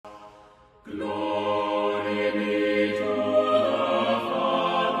Glory be to the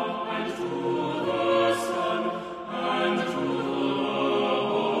Father, and to the Son, and to the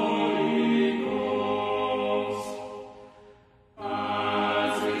Holy Ghost,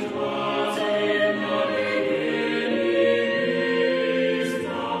 as it was in the beginning, is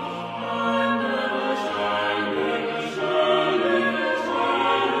now, and ever shall be,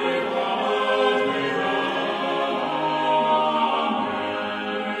 without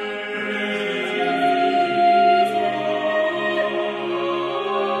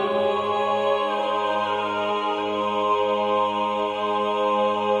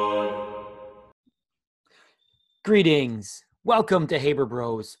Greetings. Welcome to Haber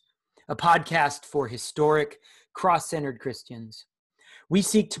Bros, a podcast for historic, cross-centered Christians. We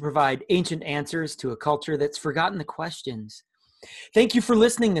seek to provide ancient answers to a culture that's forgotten the questions. Thank you for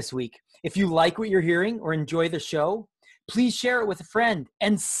listening this week. If you like what you're hearing or enjoy the show, please share it with a friend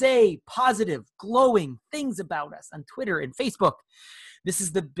and say positive, glowing things about us on Twitter and Facebook. This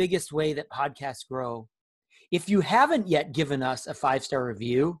is the biggest way that podcasts grow. If you haven't yet given us a 5-star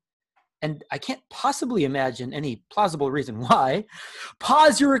review, and I can't possibly imagine any plausible reason why,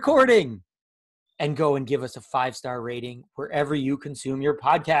 pause your recording and go and give us a 5-star rating wherever you consume your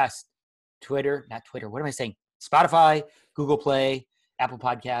podcast. Spotify, Google Play, Apple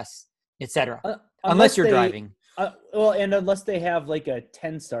Podcasts, etc. Unless you're driving. And unless they have like a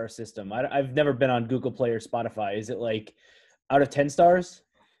 10-star system. I've never been on Google Play or Spotify. Is it like out of 10 stars?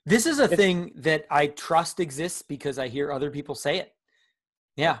 This is a thing that I trust exists because I hear other people say it.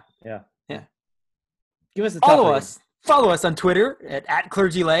 Yeah. Give us a top Follow us on Twitter at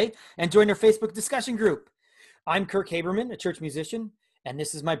 @ClergyLay and join our Facebook discussion group. I'm Kirk Haberman, a church musician, and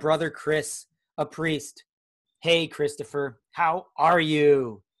this is my brother Chris, a priest. Hey, Christopher, how are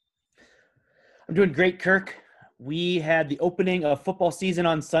you? I'm doing great, Kirk. We had the opening of football season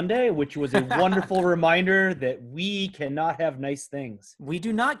on Sunday, which was a wonderful reminder that we cannot have nice things. We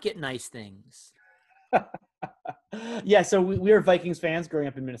do not get nice things. Yeah, so we are Vikings fans growing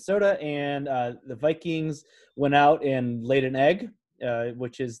up in Minnesota, and the Vikings went out and laid an egg,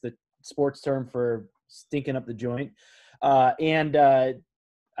 which is the sports term for stinking up the joint. And I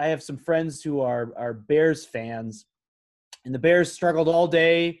have some friends who are Bears fans, and the Bears struggled all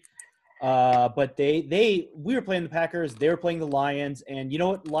day, but we were playing the Packers, they were playing the Lions, and you know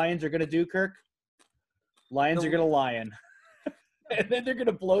what Lions are going to do, Kirk? Lions are going to lion. And then they're going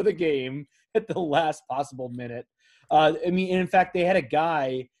to blow the game at the last possible minute. In fact, they had a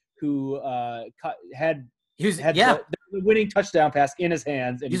guy who had the winning touchdown pass in his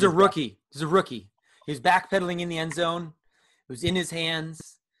hands. And He's a rookie. He was backpedaling in the end zone. It was in his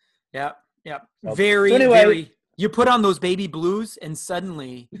hands. Yep. Very. You put on those baby blues, and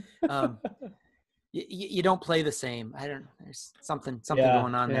suddenly, you don't play the same. There's something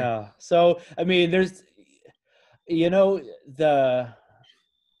going on there. Yeah. So there's, the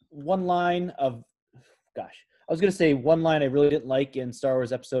one line of, I was going to say one line I really didn't like in Star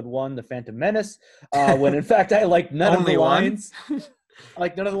Wars Episode 1, The Phantom Menace, when in fact I liked none of the lines. I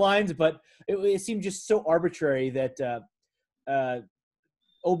liked none of the lines, but it seemed just so arbitrary that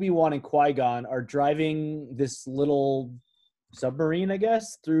Obi-Wan and Qui-Gon are driving this little submarine, I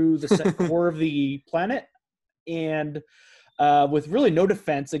guess, through the core of the planet, and with really no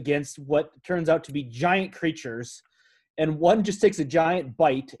defense against what turns out to be giant creatures. And one just takes a giant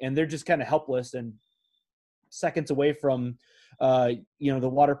bite, and they're just kind of helpless and seconds away from, the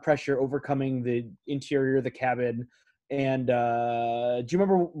water pressure overcoming the interior of the cabin. And do you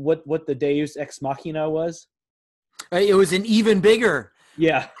remember what the Deus Ex Machina was? It was an even bigger.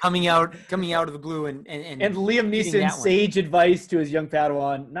 Yeah, coming out of the blue, and Liam Neeson's sage advice to his young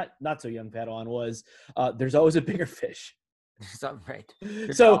Padawan, not so young Padawan, was, "There's always a bigger fish." Right.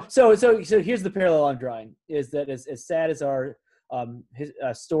 So here's the parallel I'm drawing: is that as sad as our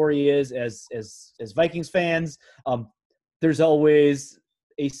story is as Vikings fans, there's always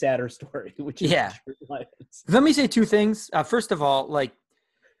a sadder story, which is Lions. Let me say two things. First of all, yes,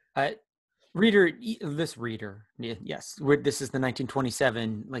 this is the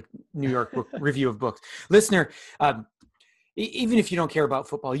 1927 New York book review of books. Listener, even if you don't care about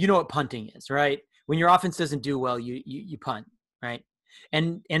football, you know what punting is, right? When your offense doesn't do well, you punt, right?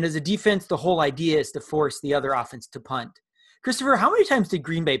 And as a defense, the whole idea is to force the other offense to punt. Christopher, how many times did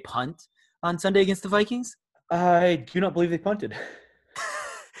Green Bay punt on Sunday against the Vikings? I do not believe they punted.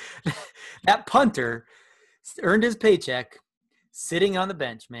 That punter earned his paycheck sitting on the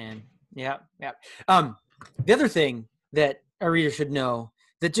bench, man. Yeah. The other thing that our reader should know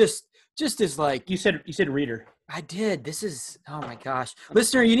that just is you said reader. I did. This is, oh my gosh.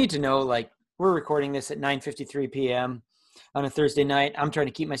 Listener, you need to know, we're recording this at 9:53 p.m. on a Thursday night. I'm trying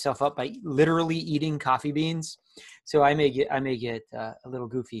to keep myself up by literally eating coffee beans. So I may get a little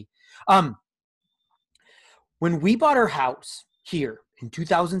goofy. When we bought our house here in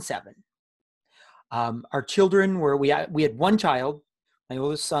 2007, our children we had one child. My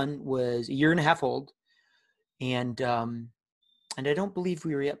oldest son was a year and a half old, and I don't believe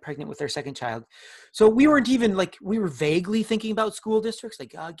we were yet pregnant with our second child. So we weren't even we were vaguely thinking about school districts.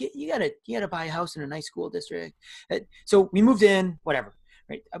 You gotta buy a house in a nice school district. So we moved in, whatever.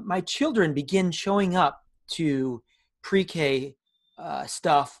 Right. My children begin showing up to pre-K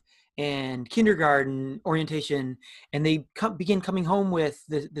stuff and kindergarten orientation, and they begin coming home with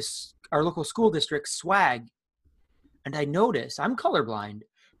our local school district swag. And I notice, I'm colorblind,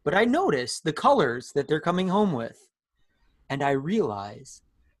 but I notice the colors that they're coming home with. And I realize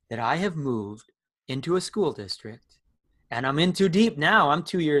that I have moved into a school district, and I'm in too deep now. I'm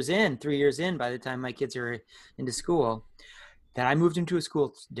 3 years in by the time my kids are into school, that I moved into a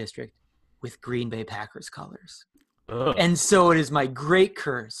school district with Green Bay Packers colors. Ugh. And so it is my great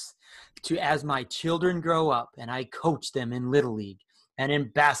curse as my children grow up and I coach them in Little League and in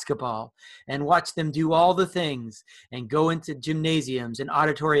basketball and watch them do all the things and go into gymnasiums and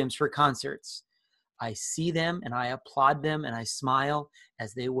auditoriums for concerts. I see them and I applaud them and I smile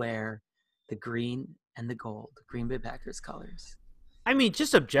as they wear the green and the gold, the Green Bay Packers colors. I mean,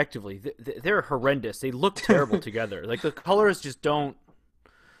 just objectively, they're horrendous. They look terrible together. The colors just don't.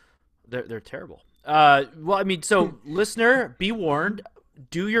 They're terrible. Well, I mean, so listener, be warned.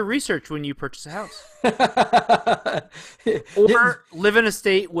 Do your research when you purchase a house, or live in a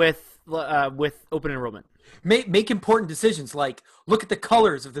state with open enrollment. Make important decisions, like look at the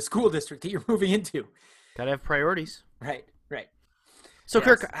colors of the school district that you're moving into. Gotta have priorities. Right. So, yes.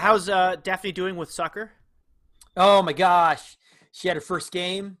 Kirk, how's Daphne doing with soccer? Oh my gosh, she had her first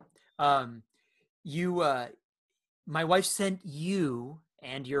game. My wife sent you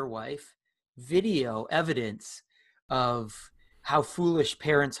and your wife video evidence of how foolish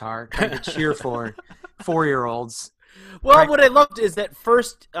parents are trying to cheer for 4-year-olds. Well, right. What I loved is that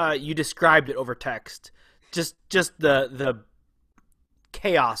first you described it over text. Just the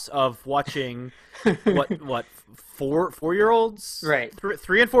chaos of watching what 4-year-olds, right?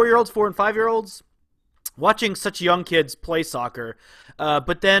 3 and 4-year-olds, 4 and 5-year-olds, watching such young kids play soccer.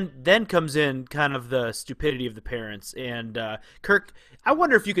 But then comes in kind of the stupidity of the parents. And Kirk, I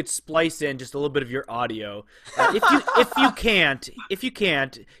wonder if you could splice in just a little bit of your audio. If you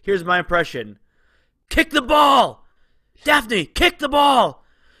can't, here's my impression: kick the ball, Daphne, kick the ball,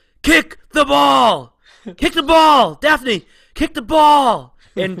 kick the ball. Kick the ball, Daphne. Kick the ball,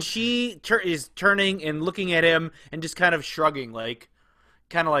 and she is turning and looking at him and just kind of shrugging,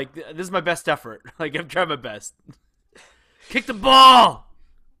 kind of like, this is my best effort. I'm trying my best. Kick the ball.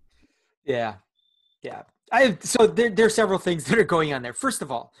 Yeah. So there are several things that are going on there. First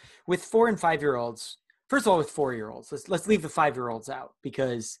of all, with 4 and 5-year-olds. First of all, with 4-year-olds, let's leave the 5-year-olds out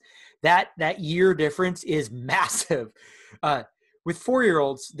because that year difference is massive. With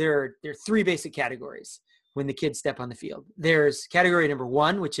 4-year-olds, there are 3 basic categories when the kids step on the field. There's category number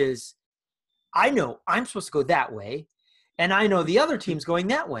 1, which is, I know I'm supposed to go that way, and I know the other team's going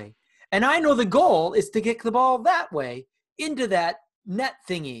that way. And I know the goal is to kick the ball that way into that net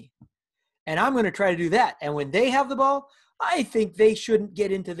thingy. And I'm going to try to do that. And when they have the ball, I think they shouldn't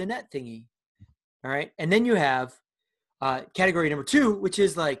get into the net thingy. All right. And then you have category number 2, which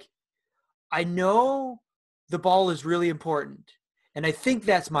is I know the ball is really important. And I think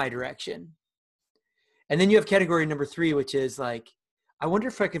that's my direction. And then you have category number 3, which is I wonder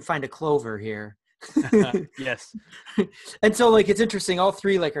if I can find a clover here. Yes. And so it's interesting. All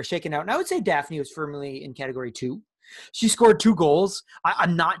 3 are shaken out. And I would say Daphne was firmly in category 2. She scored 2 goals.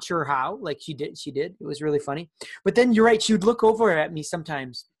 I'm not sure how. She did. It was really funny. But then you're right. She would look over at me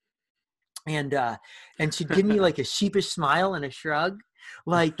sometimes, and she'd give me a sheepish smile and a shrug,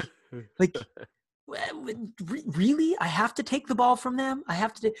 really? I have to take the ball from them? I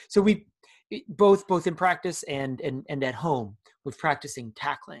have to. So we both in practice and at home with practicing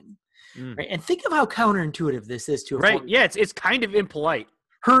tackling. Right? And think of how counterintuitive this is to a right. Yeah, it's kind of impolite.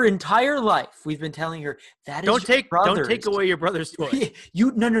 Her entire life, we've been telling her that don't take away your brother's toy.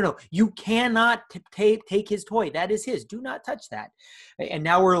 No. You cannot take his toy. That is his. Do not touch that. And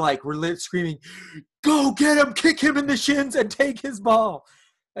now we're screaming, "Go get him! Kick him in the shins and take his ball!"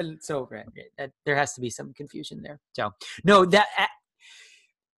 And so there has to be some confusion there. So no,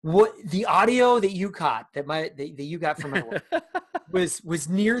 what the audio that you caught that you got from my wife was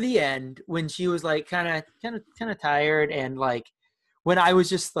near the end when she was kind of tired and when I was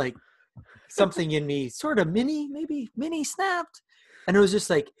just something in me sort of mini snapped, and it was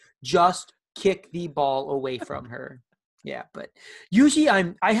just just kick the ball away from her. Yeah, but usually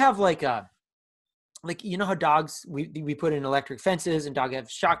I have like you know how dogs we put in electric fences and dog have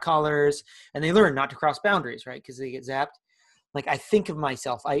shock collars and they learn not to cross boundaries, right? Because they get zapped. Like I think of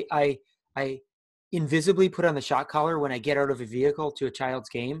myself, I invisibly put on the shock collar when I get out of a vehicle to a child's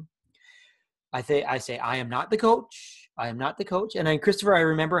game. I say I am not the coach. I am not the coach. And then Christopher, I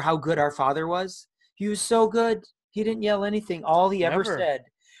remember how good our father was. He was so good. He didn't yell anything. All he ever Never. said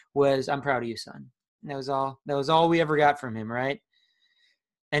was, "I'm proud of you, son." And that was all. That was all we ever got from him, right?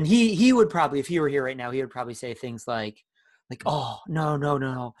 And he would probably, if he were here right now, he would probably say things like, "Oh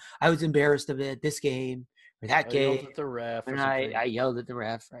no, I was embarrassed of it this game or that I yelled game, at the ref or and something. I yelled at the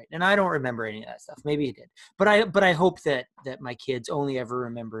ref, right?" And I don't remember any of that stuff. Maybe he did, but I hope that my kids only ever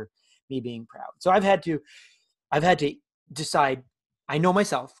remember me being proud. So I've had to decide. I know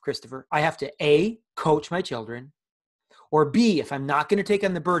myself, Christopher. I have to A, coach my children, or B, if I'm not going to take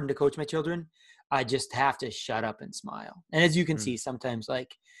on the burden to coach my children, I just have to shut up and smile. And as you can see, sometimes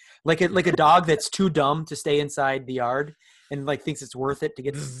like a dog that's too dumb to stay inside the yard and like thinks it's worth it to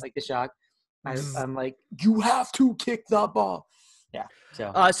get like the shock. I'm like, you have to kick the ball. Yeah.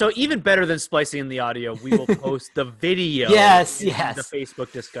 So So even better than splicing in the audio, we will post the video. Yes, in yes. The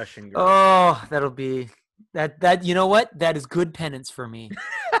Facebook discussion group. oh, that'll be that. You know what? That is good penance for me.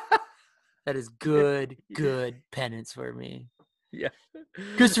 That is good penance for me. Yeah.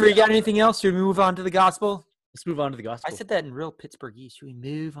 Christopher, you got anything else? Should we move on to the gospel? Let's move on to the gospel. I said that in real Pittsburghese. Should we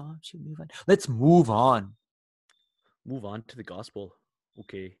move on? Should we move on? Let's move on. Move on to the gospel.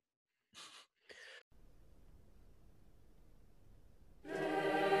 Okay.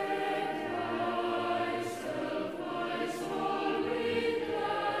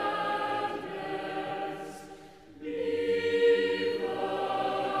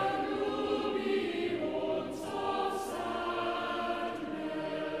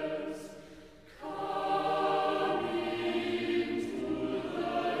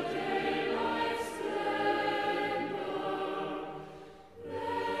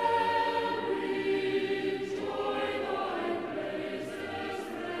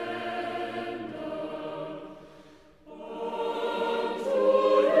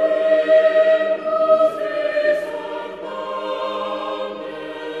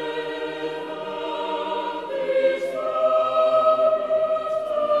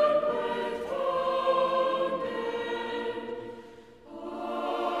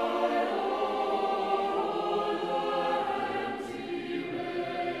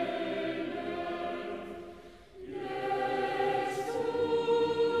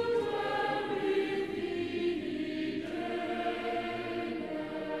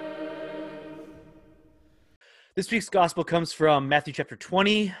 This week's gospel comes from Matthew chapter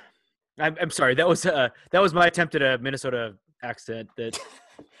 20. I'm sorry, that was my attempt at a Minnesota accent that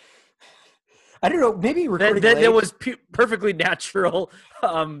I don't know. Maybe recording late. that was perfectly natural.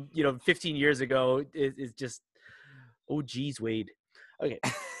 15 years ago is just. Oh geez, Wade. Okay.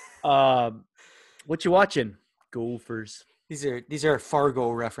 What you watching? Gophers. These are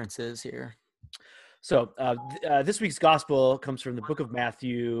Fargo references here. So this week's gospel comes from the book of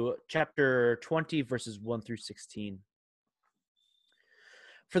Matthew, chapter 20, verses 1 through 16.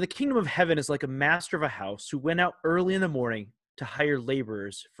 For the kingdom of heaven is like a master of a house who went out early in the morning to hire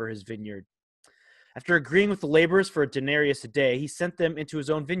laborers for his vineyard. After agreeing with the laborers for a denarius a day, he sent them into his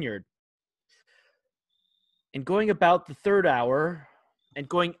own vineyard. And going out about the third hour,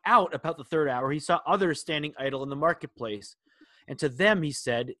 he saw others standing idle in the marketplace. And to them he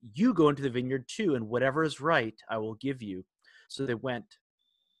said, "You go into the vineyard too, and whatever is right I will give you." So they went.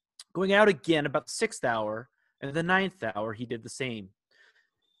 Going out again about the 6th hour, and the 9th hour he did the same.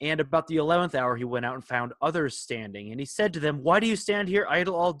 And about the 11th hour he went out and found others standing. And he said to them, "Why do you stand here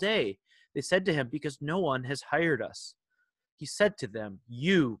idle all day?" They said to him, "Because no one has hired us." He said to them,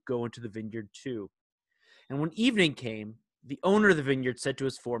 "You go into the vineyard too." And when evening came, the owner of the vineyard said to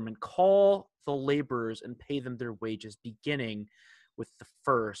his foreman, "Call the laborers and pay them their wages, beginning with the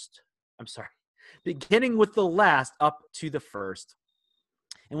last up to the first."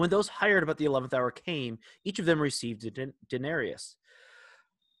 And when those hired about the 11th hour came, each of them received a denarius.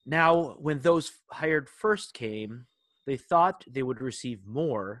 Now, when those hired first came, they thought they would receive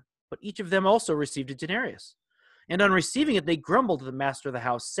more, but each of them also received a denarius. And on receiving it, they grumbled to the master of the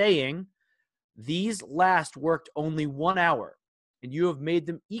house, saying, "These last worked only 1 hour, and you have made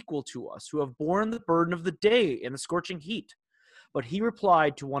them equal to us, who have borne the burden of the day and the scorching heat." But he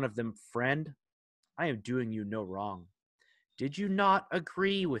replied to one of them, "Friend, I am doing you no wrong. Did you not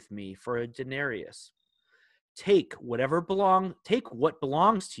agree with me for a denarius? Take what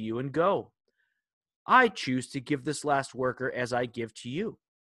belongs to you and go. I choose to give this last worker as I give to you."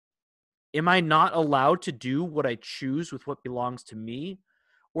 Am I not allowed to do what I choose with what belongs to me?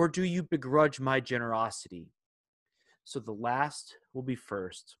 Or do you begrudge my generosity? So the last will be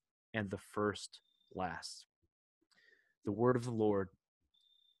first, and the first last. The word of the Lord.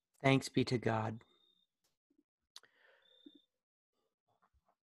 Thanks be to God.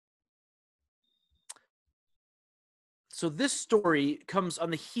 So this story comes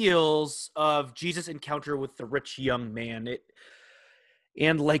on the heels of Jesus' encounter with the rich young man.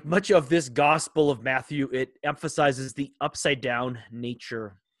 And like much of this Gospel of Matthew, it emphasizes the upside down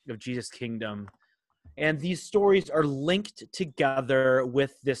nature of Jesus' kingdom. And these stories are linked together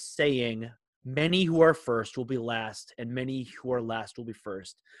with this saying, many who are first will be last, and many who are last will be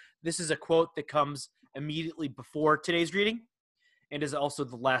first. This is a quote that comes immediately before today's reading and is also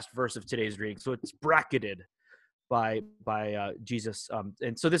the last verse of today's reading. So it's bracketed by Jesus.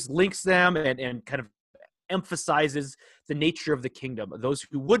 And so this links them and kind of emphasizes the nature of the kingdom. Those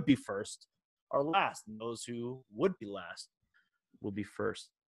who would be first are last, and those who would be last will be first.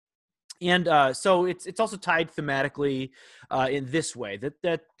 And so it's also tied thematically in this way,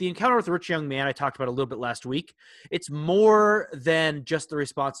 that the encounter with the rich young man I talked about a little bit last week, it's more than just the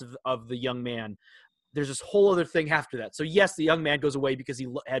response of the young man. There's this whole other thing after that. So yes, the young man goes away because he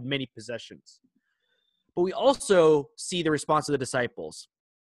had many possessions. But we also see the response of the disciples.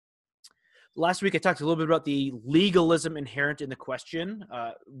 Last week, I talked a little bit about the legalism inherent in the question,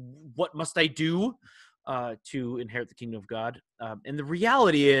 what must I do to inherit the kingdom of God? And the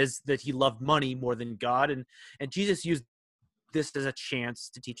reality is that he loved money more than God, and Jesus used this as a chance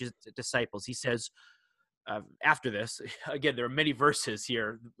to teach his disciples. He says, after this, again, there are many verses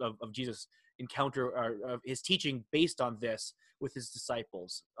here of Jesus' encounter, or of his teaching based on this with his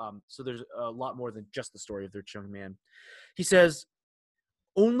disciples. So there's a lot more than just the story of the rich young man. He says,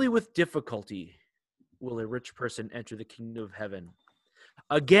 only with difficulty will a rich person enter the kingdom of heaven.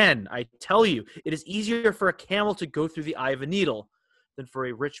 Again, I tell you, it is easier for a camel to go through the eye of a needle than for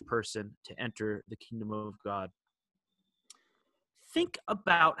a rich person to enter the kingdom of God. Think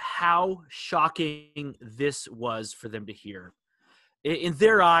about how shocking this was for them to hear. In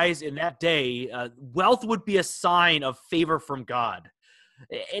their eyes, in that day, wealth would be a sign of favor from God.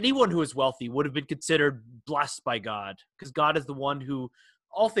 Anyone who is wealthy would have been considered blessed by God, because God is the one who,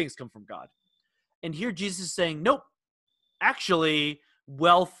 all things come from God. And here Jesus is saying, nope, actually,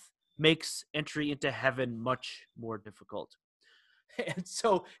 wealth makes entry into heaven much more difficult. And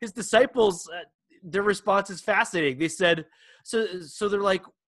so his disciples, their response is fascinating. They said, so they're like,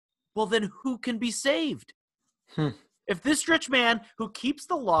 well, then who can be saved? If this rich man who keeps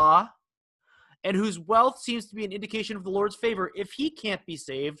the law and whose wealth seems to be an indication of the Lord's favor, if he can't be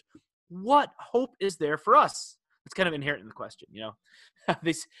saved, what hope is there for us? It's kind of inherent in the question, you know.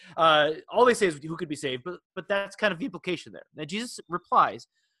 All they say is who could be saved, but that's kind of the implication there. Now Jesus replies,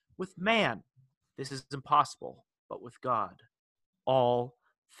 with man, this is impossible, but with God, all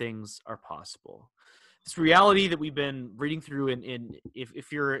things are possible. This reality that we've been reading through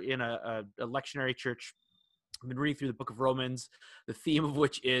if you're in a lectionary church, I've been reading through the book of Romans, the theme of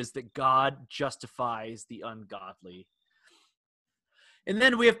which is that God justifies the ungodly. And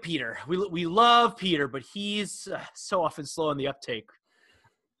then we have Peter. We love Peter, but he's so often slow on the uptake.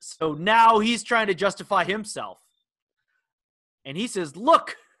 So now he's trying to justify himself. And he says,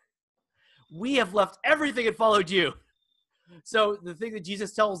 look, we have left everything and followed you. So the thing that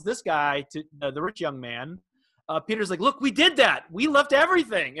Jesus tells this guy, to the rich young man, Peter's like, look, we did that. We left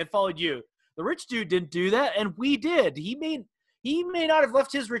everything and followed you. The rich dude didn't do that, and we did. He may not have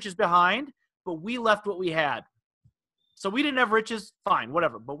left his riches behind, but we left what we had. So we didn't have riches, fine,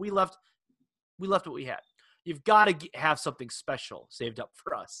 whatever. But we left what we had. You've got to have something special saved up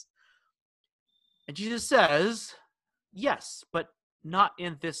for us. And Jesus says, yes, but not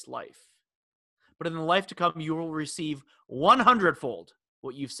in this life. But in the life to come, you will receive 100-fold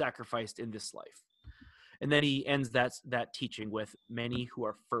what you've sacrificed in this life. And then he ends that teaching with, many who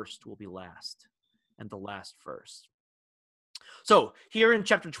are first will be last, and the last first. So here in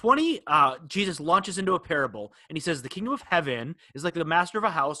chapter 20, Jesus launches into a parable, and he says, the kingdom of heaven is like the master of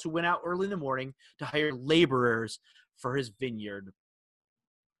a house who went out early in the morning to hire laborers for his vineyard.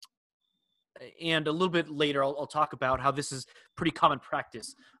 And a little bit later, I'll talk about how this is pretty common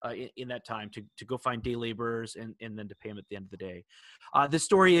practice in that time, to go find day laborers and then to pay them at the end of the day. This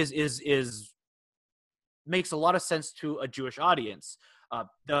story is makes a lot of sense to a Jewish audience.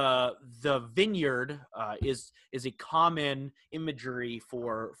 The vineyard is a common imagery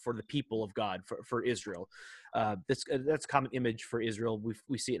for the people of God, for Israel. That's a common image for Israel.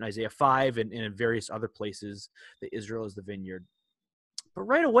 We see it in Isaiah 5 and in various other places that Israel is the vineyard. But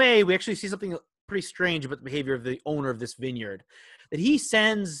right away, we actually see something pretty strange about the behavior of the owner of this vineyard, that he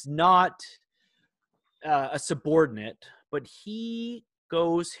sends not a subordinate, but he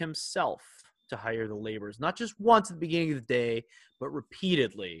goes himself to hire the laborers, not just once at the beginning of the day, but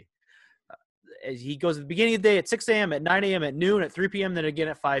repeatedly. He goes at the beginning of the day at 6 a.m., at 9 a.m., at noon, at 3 p.m., then again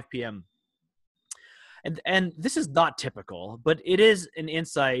at 5 p.m. And this is not typical, but it is an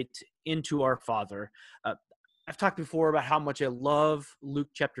insight into our Father. I've talked before about how much I love Luke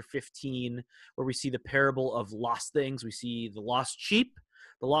chapter 15, where we see the parable of lost things. We see the lost sheep,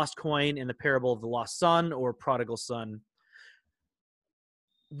 the lost coin, and the parable of the lost son or prodigal son.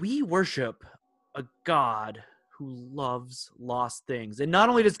 We worship a God who loves lost things. And not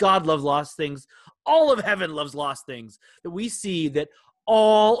only does God love lost things, all of heaven loves lost things. That we see that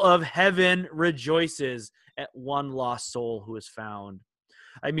all of heaven rejoices at one lost soul who is found.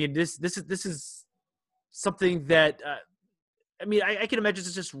 I mean, this is something that I can imagine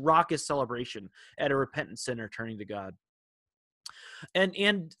it's just raucous celebration at a repentant sinner turning to God.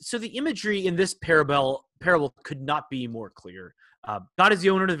 And so the imagery in this parable could not be more clear. God is the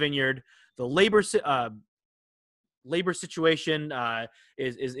owner of the vineyard. The labor situation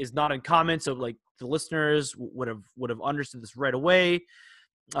is not uncommon. So like the listeners would have understood this right away.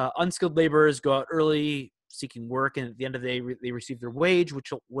 Unskilled laborers go out early seeking work, and at the end of the day they receive their wage,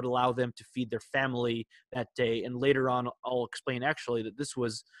 which would allow them to feed their family that day. And later on I'll explain actually that this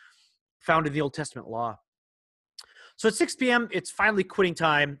was found in the Old Testament law. So at 6 p.m. it's finally quitting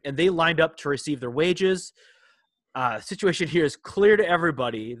time, and they lined up to receive their wages. The situation here is clear to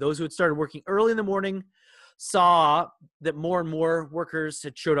everybody. Those who had started working early in the morning saw that more and more workers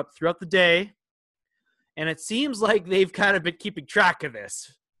had showed up throughout the day, and it seems like they've kind of been keeping track of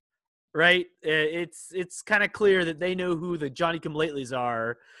this, right? It's kind of clear that they know who the Johnny-come-latelys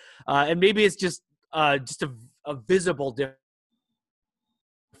are, and maybe it's just a visible difference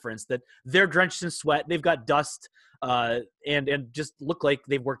that they're drenched in sweat, they've got dust, and just look like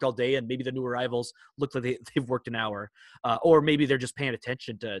they've worked all day, and maybe the new arrivals look like they've worked an hour, or maybe they're just paying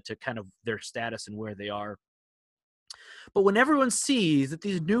attention to kind of their status and where they are. But when everyone sees that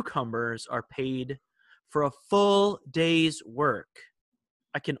these newcomers are paid for a full day's work,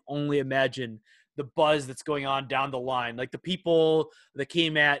 I can only imagine the buzz that's going on down the line. Like the people that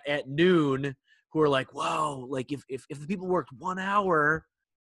came at noon who are like, wow, like if the people worked 1 hour,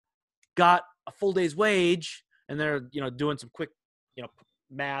 got a full day's wage, and they're, doing some quick,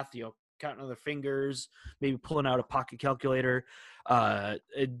 math, counting on their fingers, maybe pulling out a pocket calculator,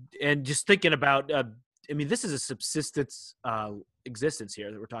 and just thinking about, this is a subsistence existence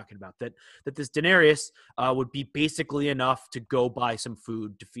here that we're talking about, that this denarius would be basically enough to go buy some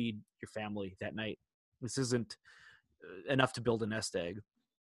food to feed your family that night. This isn't enough to build a nest egg.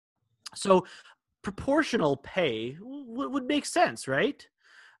 So proportional pay would make sense, right?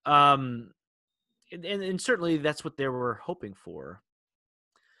 And certainly that's what they were hoping for.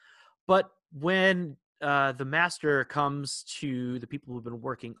 But when the master comes to the people who've been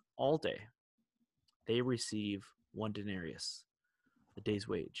working all day, they receive 1 denarius, a day's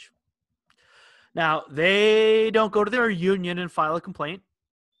wage. Now, they don't go to their union and file a complaint.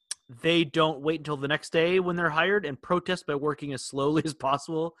 They don't wait until the next day when they're hired and protest by working as slowly as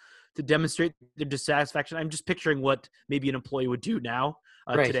possible to demonstrate their dissatisfaction. I'm just picturing what maybe an employee would do now.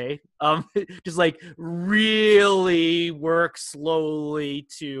 Right. Today, just like really work slowly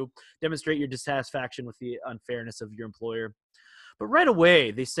to demonstrate your dissatisfaction with the unfairness of your employer. But right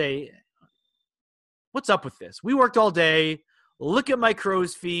away they say, what's up with this? We worked all day. Look at my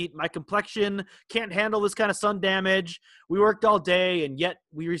crow's feet. My complexion can't handle this kind of sun damage. We worked all day, and yet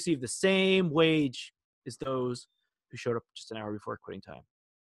we received the same wage as those who showed up just an hour before quitting time.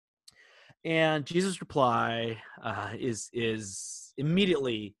 And Jesus' reply is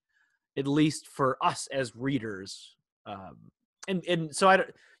immediately, at least for us as readers, and so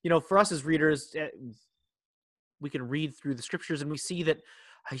for us as readers, we can read through the scriptures and we see that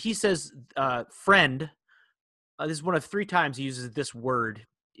he says, "Friend." This is one of 3 times he uses this word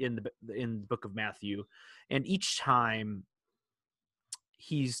in the book of Matthew, and each time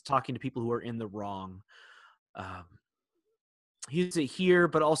he's talking to people who are in the wrong. He uses it here,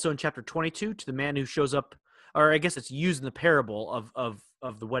 but also in chapter 22 to the man who shows up, or I guess it's used in the parable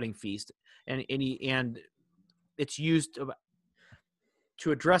of the wedding feast, and it's used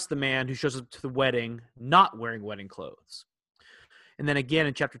to address the man who shows up to the wedding not wearing wedding clothes. And then again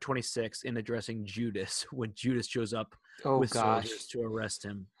in chapter 26 in addressing Judas, when Judas shows up with soldiers to arrest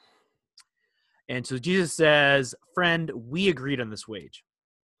him. And so Jesus says, friend, we agreed on this wage.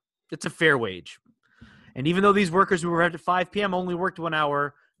 It's a fair wage. And even though these workers who were at 5 p.m. only worked 1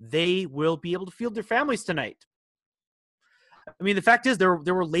 hour, they will be able to feed their families tonight. I mean, the fact is there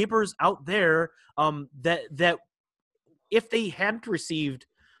were laborers out there that if they hadn't received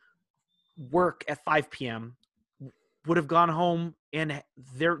work at 5 p.m. would have gone home and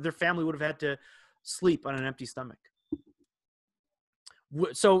their family would have had to sleep on an empty stomach.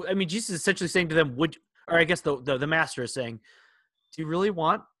 So, I mean, Jesus is essentially saying to them, or I guess the master is saying, do you really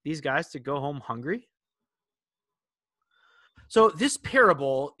want these guys to go home hungry? So this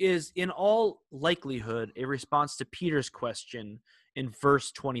parable is in all likelihood a response to Peter's question in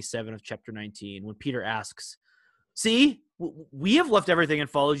verse 27 of chapter 19, when Peter asks, see, we have left everything and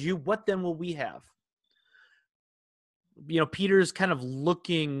followed you. What then will we have? You know, Peter's kind of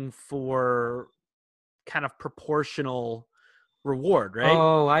looking for kind of proportional reward, right?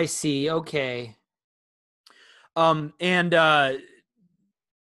 Oh, I see. Okay.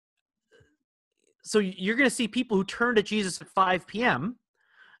 So you're going to see people who turn to Jesus at 5 p.m.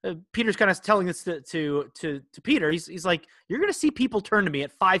 Peter's kind of telling this to Peter. He's like, you're going to see people turn to me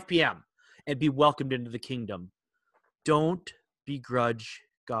at 5 p.m. and be welcomed into the kingdom. Don't begrudge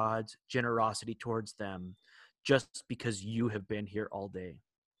God's generosity towards them just because you have been here all day.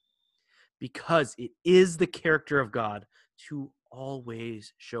 Because it is the character of God to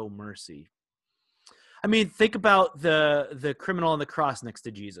always show mercy. I mean, think about the criminal on the cross next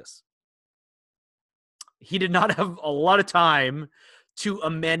to Jesus. He did not have a lot of time to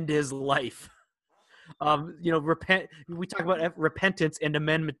amend his life. We talk about repentance and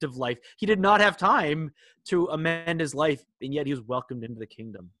amendment of life. He did not have time to amend his life, and yet he was welcomed into the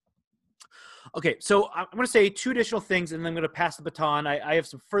kingdom. Okay, so I'm going to say 2 additional things, and then I'm going to pass the baton. I have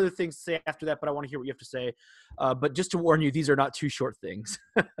some further things to say after that, but I want to hear what you have to say. But just to warn you, these are not 2 short things,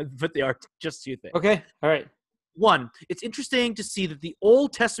 but they are just 2 things. Okay. All right. 1, it's interesting to see that the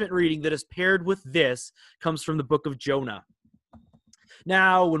Old Testament reading that is paired with this comes from the book of Jonah.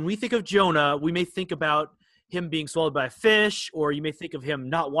 Now, when we think of Jonah, we may think about him being swallowed by a fish, or you may think of him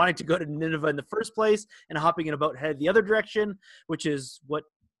not wanting to go to Nineveh in the first place and hopping in a boat headed the other direction, which is what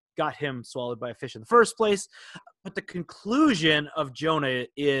got him swallowed by a fish in the first place. But the conclusion of Jonah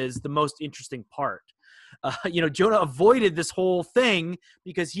is the most interesting part. Jonah avoided this whole thing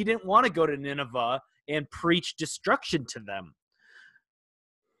because he didn't want to go to Nineveh and preach destruction to them.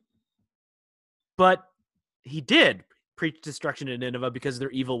 But he did preach destruction to Nineveh because of their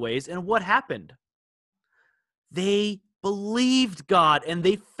evil ways. And what happened? They believed God and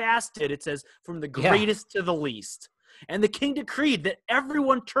they fasted, it says, from the greatest to the least. And the king decreed that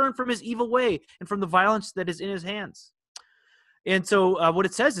everyone turn from his evil way and from the violence that is in his hands. And so what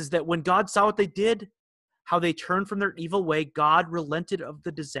it says is that when God saw what they did, how they turned from their evil way, God relented of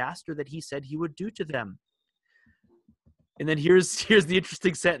the disaster that he said he would do to them. And then here's the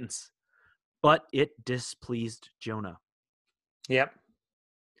interesting sentence. But it displeased Jonah. Yep.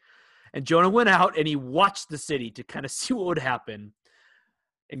 And Jonah went out and he watched the city to kind of see what would happen.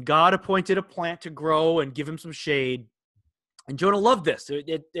 And God appointed a plant to grow and give him some shade. And Jonah loved this.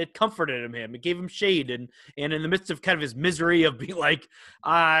 It comforted him. It gave him shade. And in the midst of kind of his misery of being like,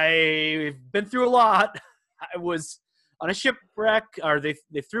 I've been through a lot. I was on a shipwreck, or they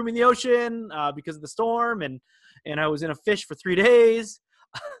threw me in the ocean because of the storm, and I was in a fish for 3 days.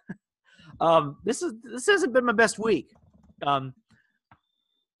 This hasn't been my best week. But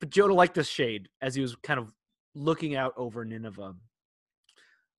Jonah liked this shade as he was kind of looking out over Nineveh.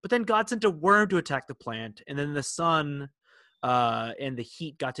 But then God sent a worm to attack the plant, and then the sun and the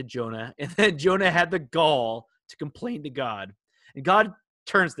heat got to Jonah, and then Jonah had the gall to complain to God. And God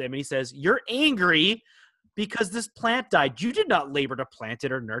turns to him and he says, "You're angry because this plant died. You did not labor to plant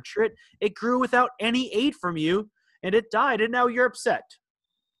it or nurture it. It grew without any aid from you, and it died, and now you're upset.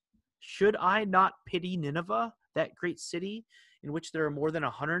 Should I not pity Nineveh, that great city, in which there are more than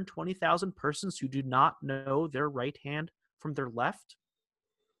 120,000 persons who do not know their right hand from their left?"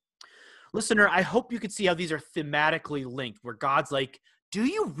 Listener, I hope you can see how these are thematically linked, where God's like, do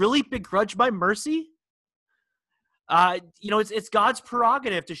you really begrudge my mercy? It's God's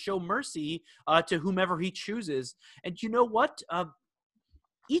prerogative to show mercy to whomever he chooses. And you know what?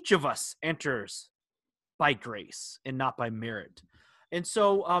 Each of us enters by grace and not by merit. And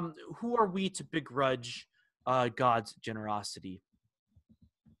so who are we to begrudge God's generosity?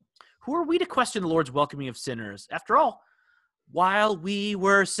 Who are we to question the Lord's welcoming of sinners? After all, while we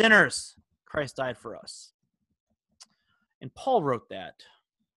were sinners, Christ died for us. And Paul wrote that.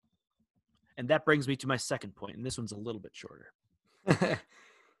 And that brings me to my second point, and this one's a little bit shorter.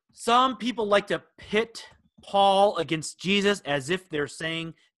 Some people like to pit Paul against Jesus as if they're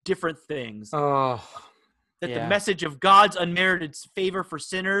saying different things. Oh, that the message of God's unmerited favor for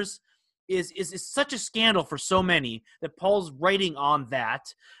sinners is such a scandal for so many that Paul's writing on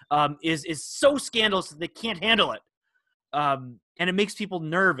that is so scandalous that they can't handle it. and it makes people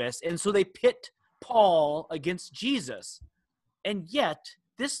nervous, and so they pit Paul against Jesus. And yet,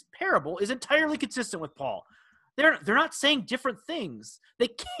 this parable is entirely consistent with Paul. They're not saying different things. They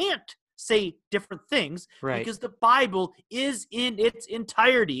can't say different things because the Bible is in its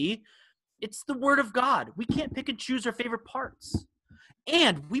entirety. It's the Word of God. We can't pick and choose our favorite parts.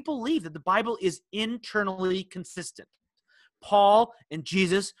 And we believe that the Bible is internally consistent. Paul and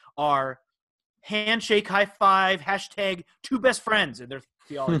Jesus are handshake, high five, hashtag two best friends in their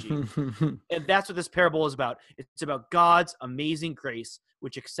theology. And that's what this parable is about. It's about God's amazing grace,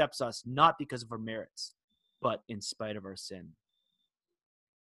 which accepts us not because of our merits, but in spite of our sin.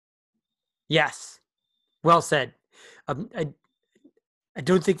 Yes. Well said. I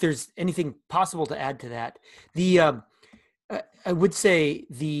don't think there's anything possible to add to that. I would say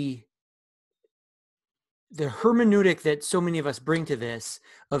the hermeneutic that so many of us bring to this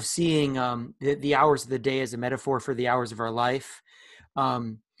of seeing the hours of the day as a metaphor for the hours of our life,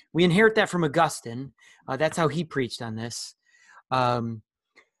 we inherit that from Augustine. That's how he preached on this.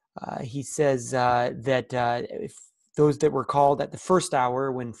 He says that if those that were called at the first hour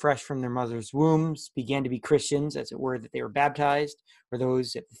when fresh from their mother's wombs began to be Christians, as it were, that they were baptized, or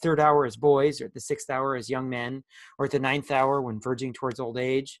those at the third hour as boys, or at the sixth hour as young men, or at the ninth hour when verging towards old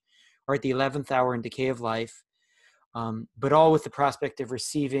age, or at the 11th hour in decay of life, but all with the prospect of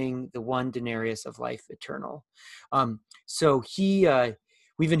receiving the one denarius of life eternal. So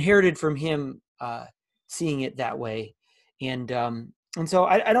we've inherited from him seeing it that way, and so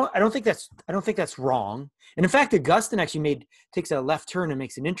I don't think that's wrong. And in fact, Augustine actually takes a left turn and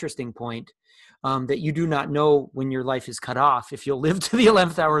makes an interesting point that you do not know when your life is cut off if you'll live to the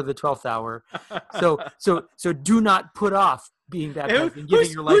 11th hour or the 12th hour. So do not put off being baptized and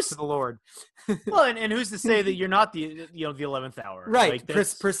giving your life to the Lord. Well, and who's to say that you're not the 11th hour? Right,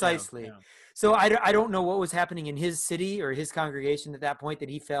 Like, precisely. Yeah. So I don't know what was happening in his city or his congregation at that point that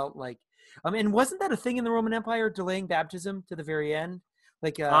he felt like. And wasn't that a thing in the Roman Empire, delaying baptism to the very end?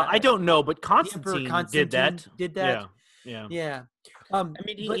 Like I don't know, but Constantine did that. Yeah. I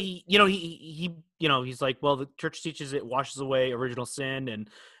mean, he's like, well, the church teaches it washes away original sin and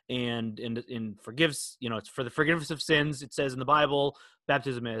forgives. It's for the forgiveness of sins. It says in the Bible,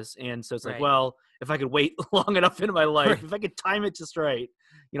 baptism is, and so it's like, well, if I could wait long enough into my life, if I could time it just right,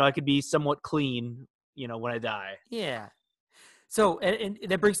 I could be somewhat clean, when I die. Yeah. So, and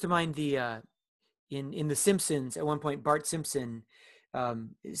that brings to mind the in The Simpsons. At one point, Bart Simpson,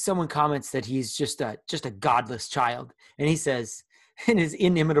 someone comments that he's just a godless child, and he says, in his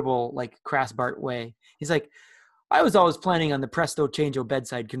inimitable, like, crass Bart way, he's like, "I was always planning on the presto changeo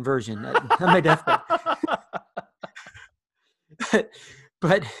bedside conversion on my deathbed."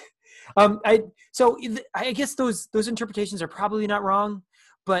 but I guess those interpretations are probably not wrong,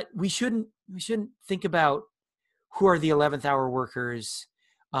 but we shouldn't think about who are the 11th hour workers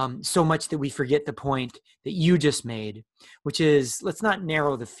so much that we forget the point that you just made, which is, let's not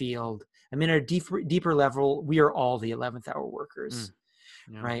narrow the field. I mean, at a deeper level, we are all the 11th hour workers,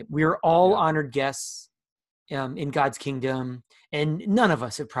 right? We are all honored guests in God's kingdom, and none of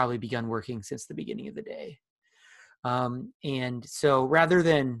us have probably begun working since the beginning of the day. And so rather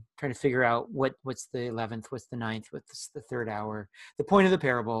than trying to figure out what's the 11th, what's the 9th, what's the third hour, the point of the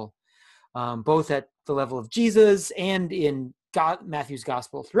parable, both at the level of Jesus and in Matthew's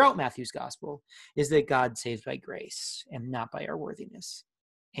gospel, throughout Matthew's gospel, is that God saves by grace and not by our worthiness.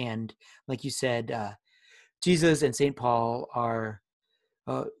 And like you said, Jesus and St. Paul are,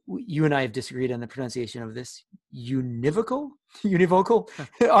 you and I have disagreed on the pronunciation of this, univocal,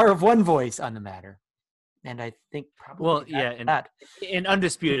 are of one voice on the matter. And I think probably and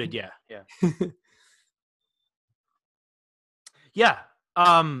undisputed, yeah. Yeah.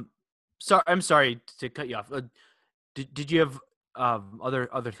 So I'm sorry to cut you off. Did you have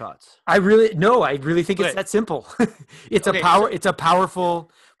other thoughts? I really think it's that simple. It's a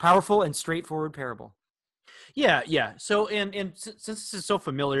powerful and straightforward parable. Yeah. So and since this is so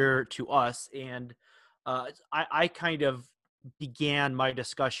familiar to us, and I kind of began my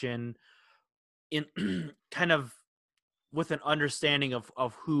discussion in kind of with an understanding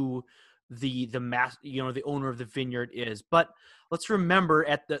of who the owner of the vineyard is. But let's remember,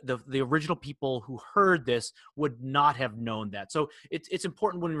 at the original people who heard this would not have known that. So it's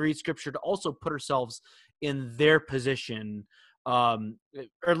important when we read scripture to also put ourselves in their position, or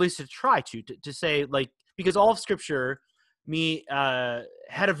at least to try to say, like, because all of scripture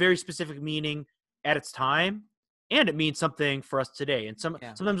had a very specific meaning at its time, and it means something for us today. And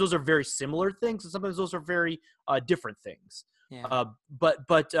sometimes those are very similar things, and sometimes those are very different things. Yeah. But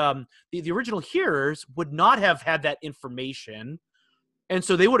the original hearers would not have had that information And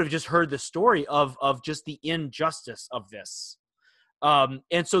so they would have just heard the story of just the injustice of this.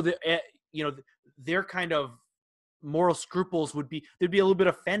 And so their kind of moral scruples they'd be a little bit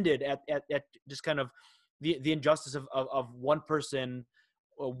offended at just kind of the injustice of one person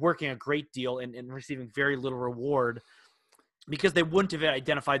working a great deal and receiving very little reward, because they wouldn't have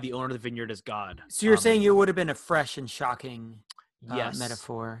identified the owner of the vineyard as God. So you're saying it would have been a fresh and shocking Yes.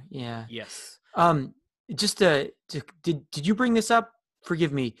 metaphor. Yeah. Yes. Just did you bring this up?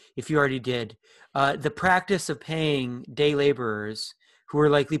 Forgive me if you already did. The practice of paying day laborers who were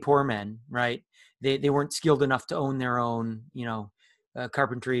likely poor men, right? They weren't skilled enough to own their own,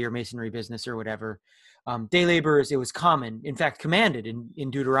 carpentry or masonry business or whatever. Day laborers, it was common, in fact, commanded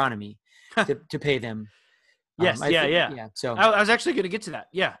in Deuteronomy to pay them. Yes. Yeah. So I was actually going to get to that.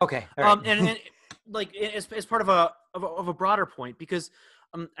 Yeah. okay. All right. And like as part of a broader point, because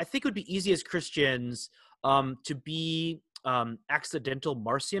I think it would be easy as Christians to be accidental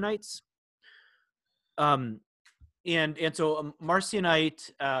Marcionites. And so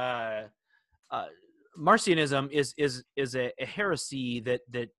Marcionism is a heresy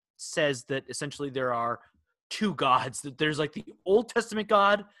that says that essentially there are two gods, that there's like the Old Testament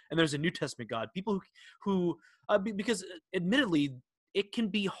God and there's a New Testament God. People who because admittedly it can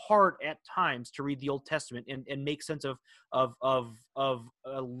be hard at times to read the Old Testament and make sense of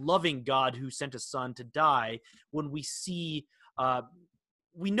a loving God who sent his son to die, when we see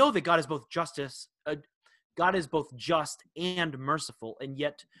we know that God is both God is both just and merciful, and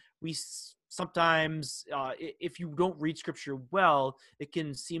yet we sometimes, if you don't read Scripture well, it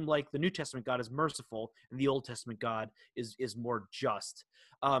can seem like the New Testament God is merciful and the Old Testament God is more just.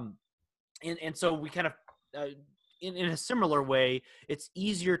 And so we kind of, in a similar way, it's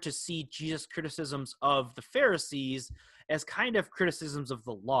easier to see Jesus' criticisms of the Pharisees as kind of criticisms of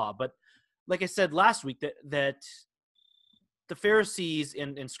the law. But like I said last week, that the Pharisees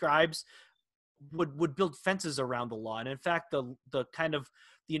and scribes would build fences around the law, and in fact, the kind of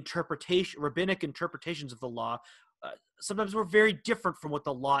the rabbinic interpretations of the law sometimes were very different from what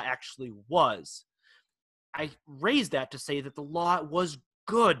the law actually was. I raise that to say that the law was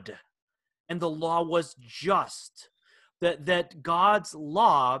good, and the law was just. That God's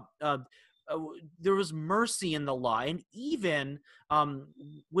law, there was mercy in the law, and even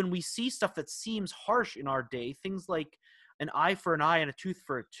when we see stuff that seems harsh in our day, things like an eye for an eye and a tooth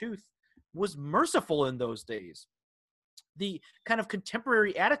for a tooth, was merciful in those days. The kind of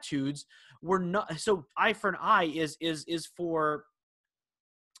contemporary attitudes were not. So eye for an eye is for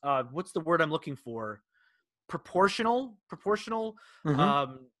what's the word I'm looking for? Proportional.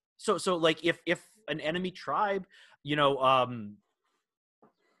 Mhm. So like if an enemy tribe,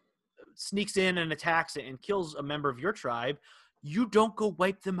 sneaks in and attacks and kills a member of your tribe, you don't go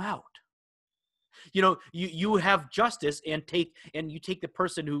wipe them out. You have justice and you take the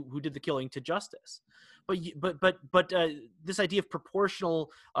person who did the killing to justice. But this idea of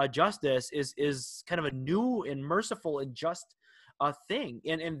proportional justice is kind of a new and merciful and just thing,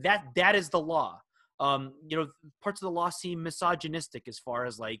 and that is the law. Parts of the law seem misogynistic as far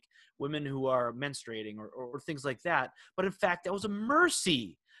as like women who are menstruating or things like that. But in fact, that was a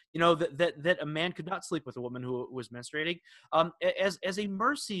mercy. That a man could not sleep with a woman who was menstruating, as a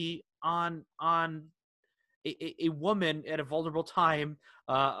mercy on a woman at a vulnerable time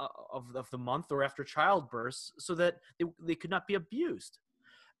of the month or after childbirth, so that they could not be abused.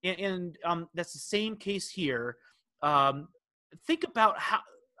 And that's the same case here. Think about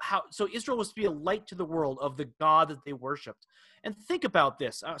how so Israel was to be a light to the world of the God that they worshipped. And think about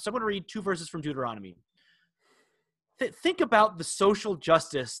this. So I'm going to read 2 verses from Deuteronomy. Think about the social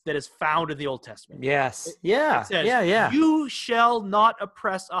justice that is found in the Old Testament. Yes. Yeah. It says, Yeah. you shall not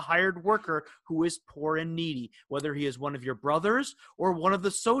oppress a hired worker who is poor and needy, whether he is one of your brothers or one of the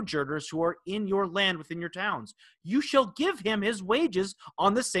sojourners who are in your land within your towns. You shall give him his wages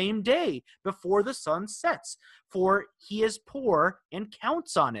on the same day before the sun sets, for he is poor and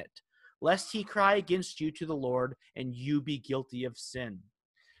counts on it, lest he cry against you to the Lord and you be guilty of sin.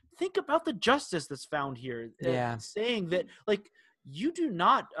 Think about the justice that's found here. Yeah. Saying that, like, you do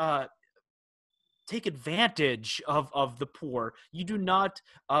not take advantage of the poor. You do not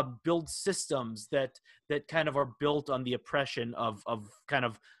build systems that kind of are built on the oppression of kind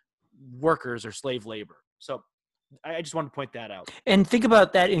of workers or slave labor. So I just wanted to point that out. And think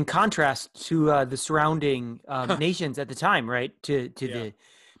about that in contrast to the surrounding nations at the time, right? To the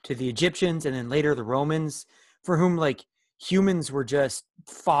Egyptians, and then later the Romans, for whom like humans were just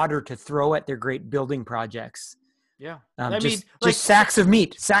fodder to throw at their great building projects. Yeah. Just sacks of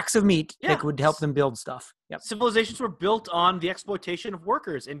meat that would help them build stuff. Yep. Civilizations were built on the exploitation of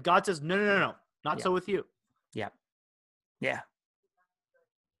workers, and God says, no, not so with you. Yeah. Yeah.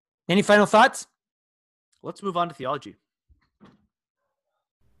 Any final thoughts? Let's move on to theology.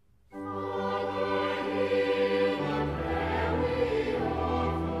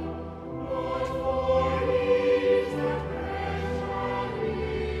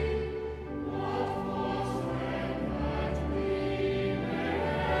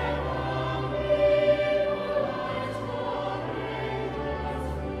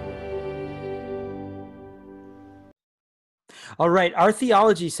 All right, our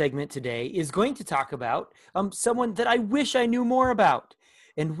theology segment today is going to talk about someone that I wish I knew more about,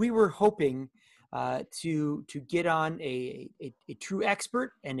 and we were hoping to get on a true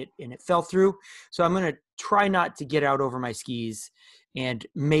expert, and it fell through. So I'm going to try not to get out over my skis and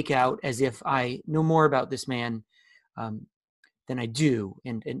make out as if I know more about this man than I do,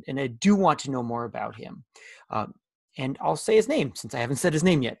 and I do want to know more about him. And I'll say his name since I haven't said his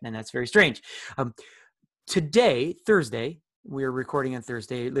name yet, and that's very strange. Today, Thursday. We're recording on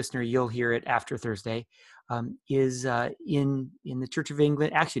Thursday. Listener, you'll hear it after Thursday. Is in the Church of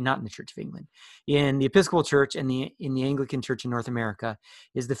England, actually not in the Church of England, in the Episcopal Church and in the Anglican Church in North America,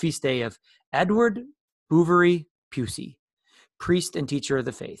 is the feast day of Edward Bouverie Pusey, priest and teacher of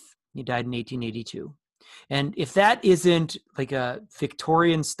the faith. He died in 1882. And if that isn't like a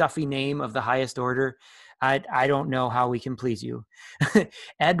Victorian stuffy name of the highest order, I don't know how we can please you.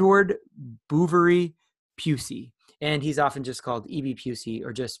 Edward Bouverie Pusey. And he's often just called E.B. Pusey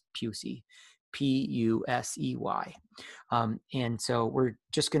or just Pusey, Pusey. And so we're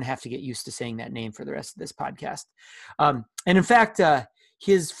just going to have to get used to saying that name for the rest of this podcast. And in fact,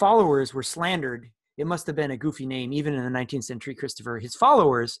 his followers were slandered. It must have been a goofy name, even in the 19th century, Christopher. His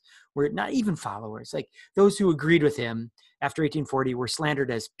followers were not even followers. Like those who agreed with him after 1840 were slandered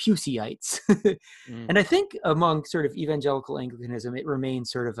as Puseyites. And I think among sort of evangelical Anglicanism, it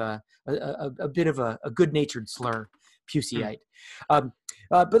remains sort of a bit of a good-natured slur, Puseyite. But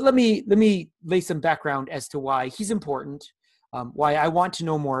let me lay some background as to why he's important, why I want to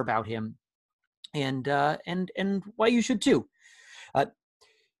know more about him, and why you should too.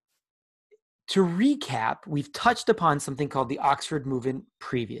 To recap, we've touched upon something called the Oxford Movement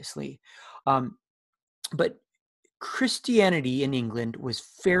previously, but Christianity in England was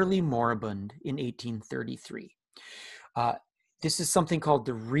fairly moribund in 1833. This is something called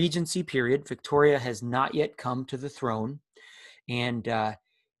the Regency period. Victoria has not yet come to the throne, and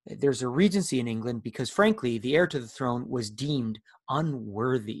there's a regency in England because, frankly, the heir to the throne was deemed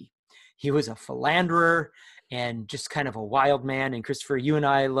unworthy. He was a philanderer and just kind of a wild man. And Christopher, you and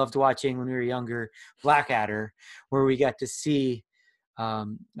I loved watching when we were younger Blackadder, where we got to see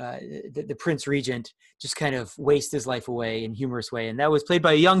the Prince Regent just kind of waste his life away in a humorous way. And that was played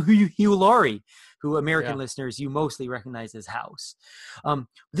by a young Hugh Laurie, who American listeners, you mostly recognize as House.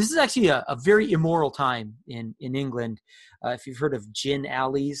 This is actually a very immoral time in England. If you've heard of gin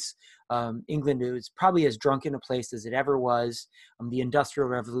alleys, England is probably as drunken a place as it ever was. The Industrial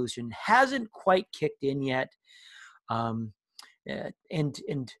Revolution hasn't quite kicked in yet.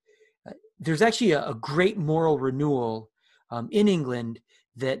 There's actually a great moral renewal in England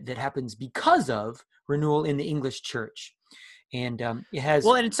that happens because of renewal in the English church. And it has...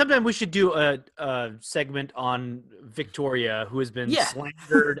 Well, and sometime we should do a segment on Victoria, who has been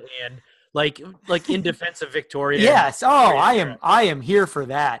slandered and like in defense of Victoria. Yes. Oh, I am here for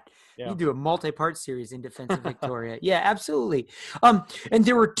that. Yeah. You do a multi-part series in defense of Victoria. Yeah, absolutely. And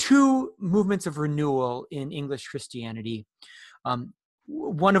there were two movements of renewal in English Christianity.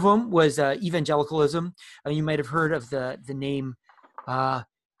 One of them was evangelicalism. You might have heard of the name.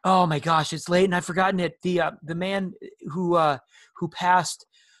 Oh my gosh, it's late and I've forgotten it. The man who passed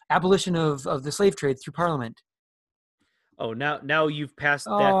abolition of the slave trade through Parliament. Oh, now you've passed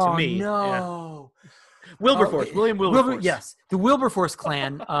that to me. No. Yeah. Wilberforce, William Wilberforce. Yes, the Wilberforce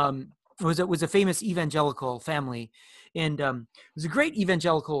clan was a famous evangelical family, and it was a great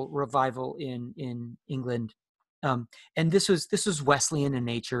evangelical revival in England. And this was Wesleyan in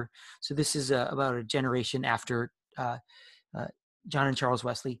nature. So this is about a generation after John and Charles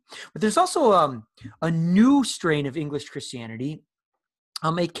Wesley. But there's also a new strain of English Christianity,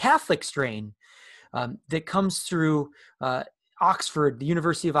 a Catholic strain that comes through Oxford, the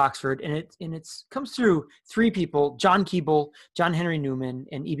University of Oxford, and it comes through three people: John Keble, John Henry Newman,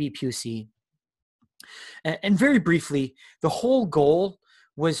 and E.B. Pusey. And very briefly, the whole goal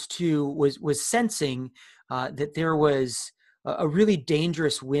was sensing that there was a really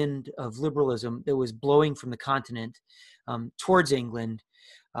dangerous wind of liberalism that was blowing from the continent towards England,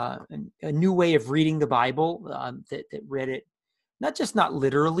 a new way of reading the Bible that read it not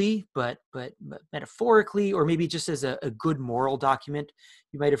literally, but metaphorically, or maybe just as a good moral document.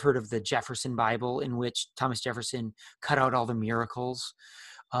 You might have heard of the Jefferson Bible, in which Thomas Jefferson cut out all the miracles.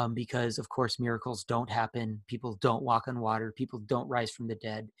 because, of course, miracles don't happen. People don't walk on water. People don't rise from the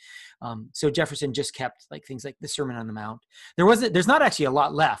dead. So Jefferson just kept like things like the Sermon on the Mount. There's not actually a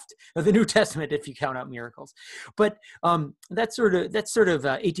lot left of the New Testament if you count out miracles, but that's sort of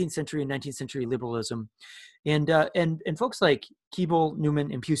 18th century and 19th century liberalism, and folks like Keble,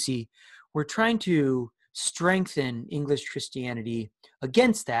 Newman, and Pusey were trying to strengthen English Christianity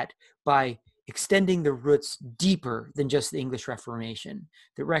against that by extending the roots deeper than just the English Reformation,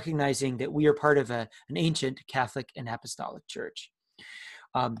 that recognizing that we are part of an ancient Catholic and Apostolic Church.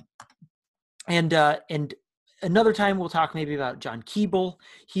 And another time we'll talk maybe about John Keble.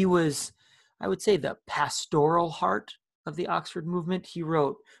 He was, I would say, the pastoral heart of the Oxford movement. He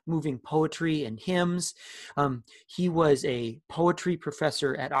wrote moving poetry and hymns. He was a poetry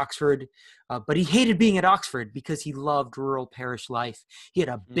professor at Oxford, but he hated being at Oxford because he loved rural parish life. He had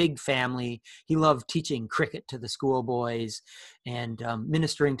a big family. He loved teaching cricket to the schoolboys and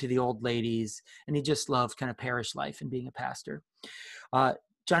ministering to the old ladies, and he just loved kind of parish life and being a pastor.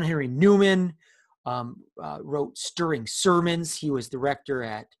 John Henry Newman wrote stirring sermons. He was the rector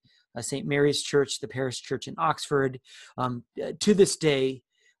at St. Mary's Church, the parish church in Oxford. To this day,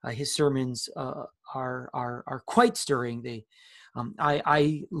 his sermons are quite stirring.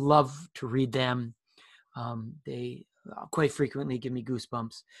 I love to read them. They quite frequently give me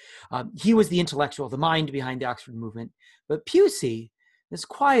goosebumps. He was the intellectual, the mind behind the Oxford movement. But Pusey is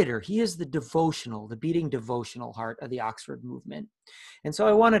quieter. He is the devotional, the beating devotional heart of the Oxford movement. And so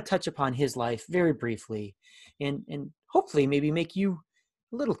I want to touch upon his life very briefly and hopefully maybe make you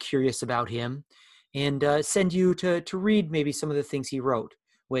a little curious about him and send you to read maybe some of the things he wrote,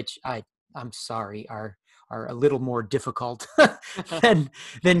 which I'm sorry are a little more difficult than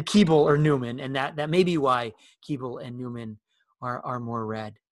Keble or Newman, and that may be why Keble and Newman are more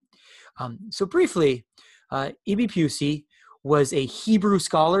read. So briefly, E.B. Pusey was a Hebrew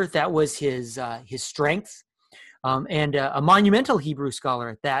scholar. That was his strength, and a monumental Hebrew scholar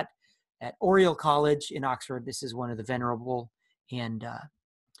at that, at Oriel College in Oxford. This is one of the venerable and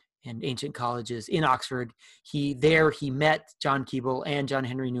ancient colleges in Oxford. He met John Keble and John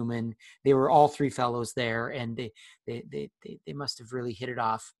Henry Newman. They were all three fellows there, and they must have really hit it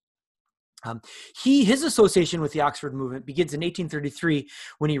off. His association with the Oxford movement begins in 1833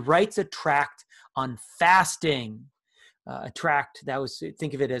 when he writes a tract on fasting, a tract that was,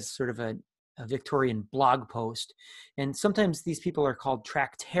 think of it as sort of a Victorian blog post. And sometimes these people are called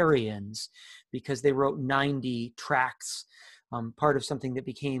tractarians because they wrote 90 tracts, part of something that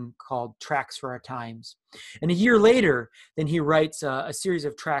became called Tracts for Our Times. And a year later, then he writes a series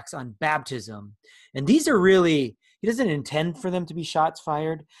of tracts on baptism. And these are really, he doesn't intend for them to be shots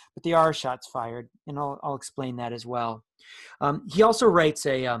fired, but they are shots fired. And I'll explain that as well. He also writes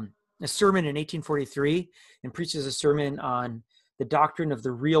a sermon in 1843 and preaches a sermon on the doctrine of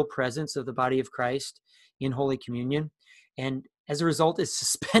the real presence of the body of Christ in Holy Communion. And as a result, is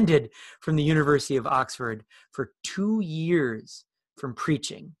suspended from the University of Oxford for 2 years from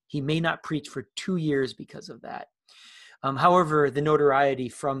preaching. He may not preach for 2 years because of that. However, the notoriety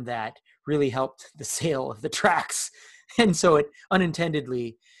from that really helped the sale of the tracts. And so it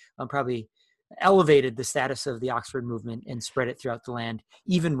unintendedly probably elevated the status of the Oxford movement and spread it throughout the land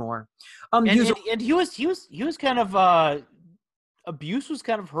even more. He was kind of abuse was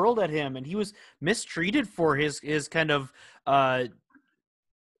kind of hurled at him, and he was mistreated for his kind of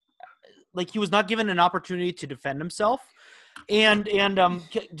like he was not given an opportunity to defend himself. And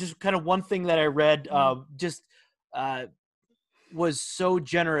just kind of one thing that I read was so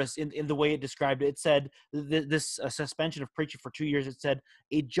generous in the way it described it. It said this suspension of preaching for 2 years, it said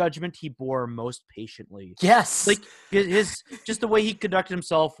a judgment he bore most patiently. Yes. Like his just the way he conducted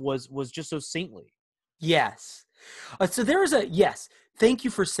himself was just so saintly. Yes. So there is yes. Thank you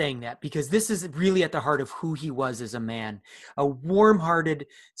for saying that, because this is really at the heart of who he was as a man, a warm-hearted,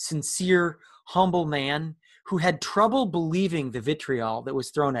 sincere, humble man who had trouble believing the vitriol that was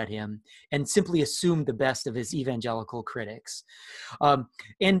thrown at him and simply assumed the best of his evangelical critics.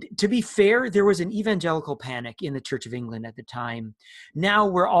 And to be fair, there was an evangelical panic in the Church of England at the time. Now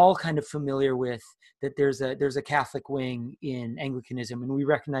we're all kind of familiar with that there's a Catholic wing in Anglicanism, and we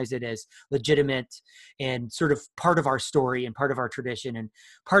recognize it as legitimate and sort of part of our story and part of our tradition and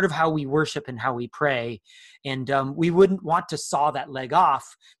part of how we worship and how we pray. And we wouldn't want to saw that leg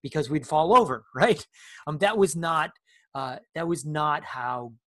off because we'd fall over, right? That was not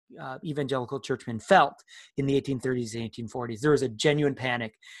how evangelical churchmen felt in the 1830s and 1840s. There was a genuine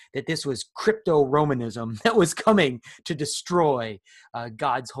panic that this was crypto-Romanism that was coming to destroy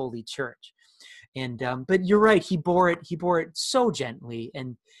God's holy church. And but you're right, he bore it so gently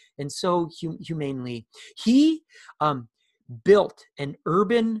and so humanely. He built an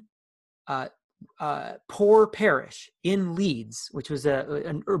urban poor parish in Leeds, which was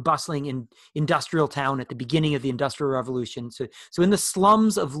a bustling industrial town at the beginning of the Industrial Revolution. So in the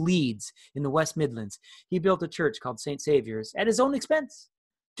slums of Leeds in the West Midlands, he built a church called St. Saviour's at his own expense.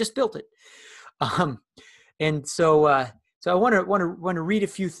 Just built it. And so I want to read a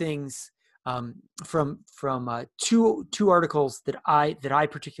few things from two articles that I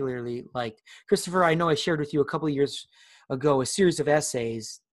particularly liked. Christopher, I know I shared with you a couple of years ago a series of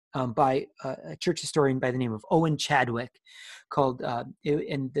essays by a church historian by the name of Owen Chadwick, called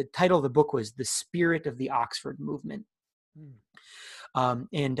and the title of the book was "The Spirit of the Oxford Movement." I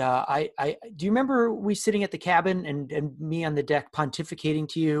do you remember we sitting at the cabin and me on the deck pontificating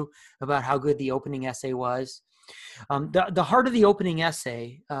to you about how good the opening essay was? The heart of the opening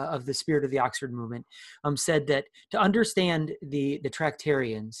essay of The Spirit of the Oxford Movement said that to understand the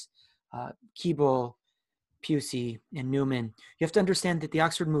Tractarians, Keble, Pusey, and Newman, you have to understand that the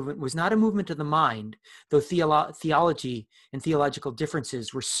Oxford Movement was not a movement of the mind, though theology and theological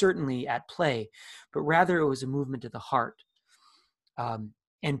differences were certainly at play, but rather it was a movement of the heart. And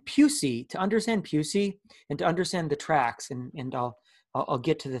Pusey, to understand Pusey and to understand the tracts, and I'll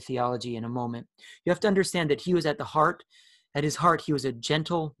get to the theology in a moment, you have to understand that he was at his heart, he was a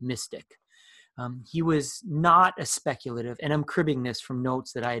gentle mystic. He was not a speculative, and I'm cribbing this from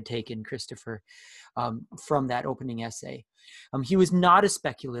notes that I had taken, Christopher, from that opening essay. He was not a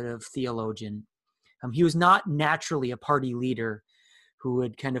speculative theologian. He was not naturally a party leader who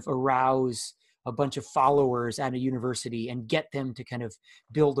would kind of arouse a bunch of followers at a university and get them to kind of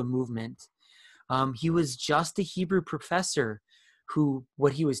build a movement. He was just a Hebrew professor who,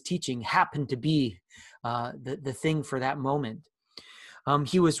 what he was teaching happened to be the thing for that moment.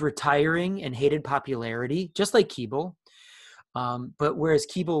 He was retiring and hated popularity, just like Keble. But whereas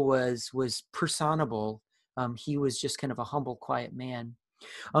Keble was personable, he was just kind of a humble, quiet man.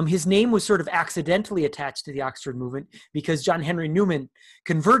 His name was sort of accidentally attached to the Oxford Movement because John Henry Newman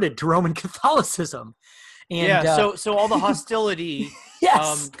converted to Roman Catholicism. And, so all the hostility,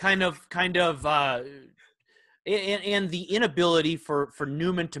 yes, and the inability for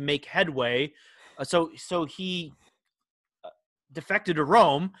Newman to make headway. So he defected to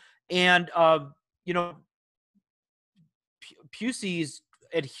Rome, and Pusey's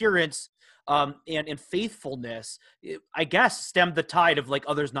adherence and faithfulness, I guess, stemmed the tide of like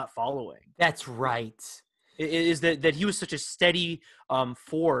others not following. That's right. Is that he was such a steady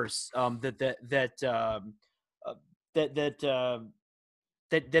force that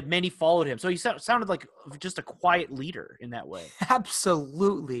many followed him. So he sounded like just a quiet leader in that way.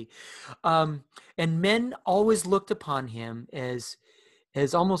 Absolutely. And men always looked upon him as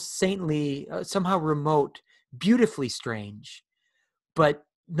almost saintly, somehow remote, beautifully strange, but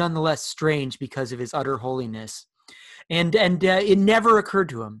nonetheless strange because of his utter holiness. And it never occurred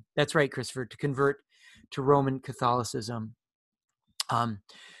to him, that's right, Christopher, to convert to Roman Catholicism.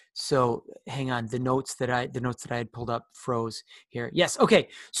 So hang on, the notes that I had pulled up froze here. Yes, okay.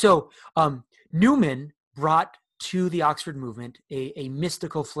 So Newman brought to the Oxford Movement a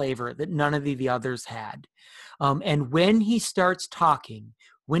mystical flavor that none of the others had. And when he starts talking,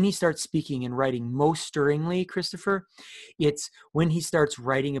 when he starts speaking and writing most stirringly, Christopher, it's when he starts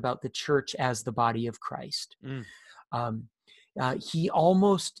writing about the church as the body of Christ. He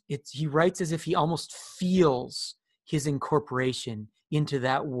writes as if he almost feels his incorporation into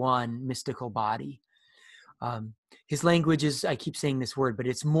that one mystical body. His language is, I keep saying this word, but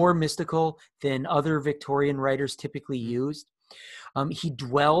it's more mystical than other Victorian writers typically used. He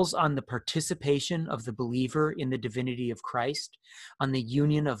dwells on the participation of the believer in the divinity of Christ, on the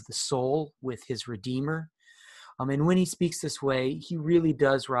union of the soul with his Redeemer. And when he speaks this way, he really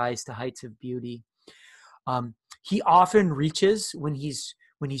does rise to heights of beauty. He often reaches, when he's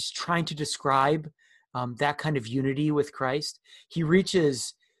trying to describe that kind of unity with Christ, he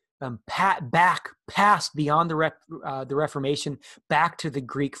reaches back past beyond the Reformation, back to the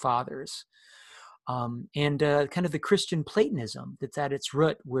Greek fathers. And kind of the Christian Platonism that's at its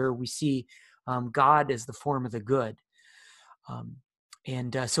root, where we see God as the form of the good.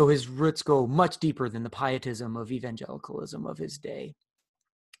 So his roots go much deeper than the pietism of evangelicalism of his day.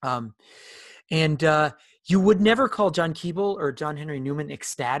 You would never call John Keble or John Henry Newman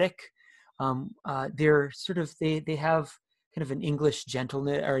ecstatic. They're sort of, they have kind of an English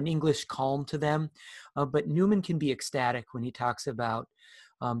gentleness or an English calm to them. But Newman can be ecstatic when he talks about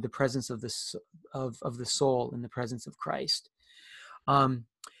the presence of the soul in the presence of Christ.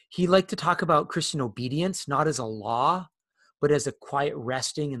 He liked to talk about Christian obedience, not as a law, but as a quiet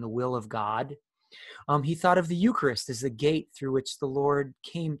resting in the will of God. He thought of the Eucharist as the gate through which the Lord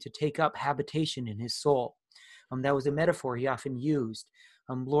came to take up habitation in his soul. That was a metaphor he often used.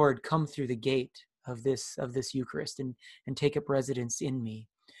 Lord, come through the gate of this Eucharist and take up residence in me.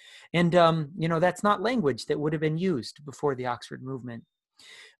 And that's not language that would have been used before the Oxford movement.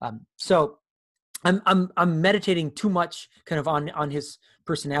 So I'm meditating too much kind of on his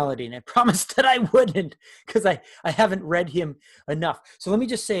personality, and I promised that I wouldn't, because I haven't read him enough. So let me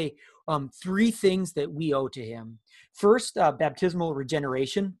just say 3 things that we owe to him. First, baptismal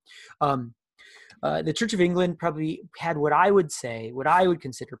regeneration. The Church of England probably had what I would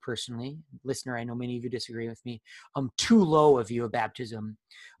consider personally, listener, I know many of you disagree with me, too low a view of baptism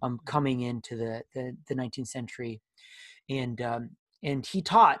coming into the 19th century. And he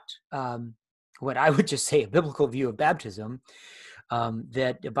taught what I would just say a biblical view of baptism,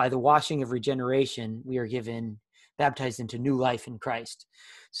 that by the washing of regeneration, we are baptized into new life in Christ.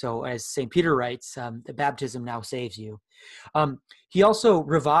 So as St. Peter writes, the baptism now saves you. He also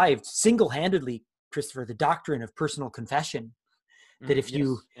revived single-handedly, Christopher, the doctrine of personal confession, that if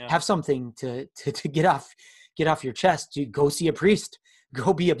you have something to get off your chest, you go see a priest,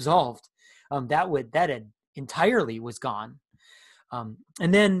 go be absolved. That entirely was gone.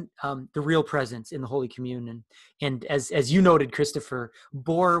 And then the real presence in the Holy Communion. And as you noted, Christopher,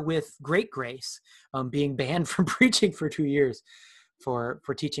 bore with great grace, being banned from preaching for 2 years for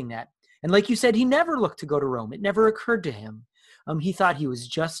teaching that. And like you said, he never looked to go to Rome. It never occurred to him. He thought he was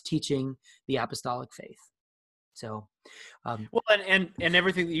just teaching the apostolic faith. So, well, and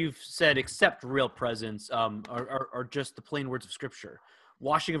everything that you've said except real presence are just the plain words of Scripture.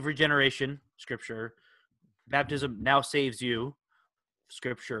 Washing of regeneration, Scripture. Baptism now saves you,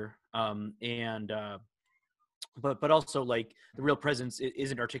 Scripture. But also, like, the real presence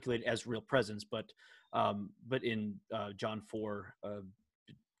isn't articulated as real presence, but in John 4,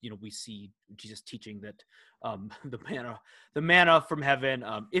 we see Jesus teaching that the manna from heaven,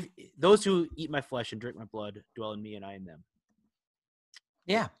 if those who eat my flesh and drink my blood dwell in me and I in them.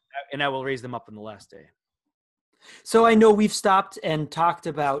 Yeah. And I will raise them up on the last day. So I know we've stopped and talked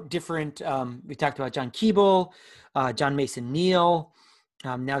about different, we talked about John Keble, John Mason Neal,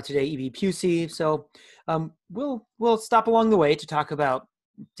 now today E.B. Pusey. So we'll stop along the way to talk about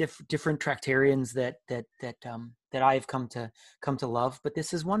different Tractarians that I've come to love, but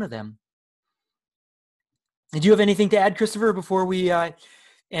this is one of them. Did you have anything to add, Christopher, before we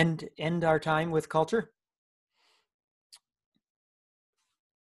end our time with culture?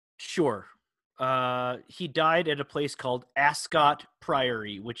 Sure. He died at a place called Ascot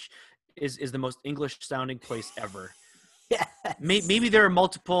Priory, which is the most English-sounding place ever. Yes. Maybe there are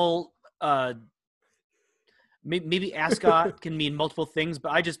multiple. Maybe Ascot can mean multiple things,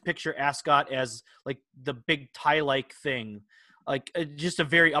 but I just picture Ascot as like the big tie-like thing, like just a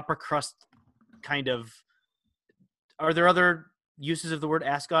very upper crust kind of. Are there other uses of the word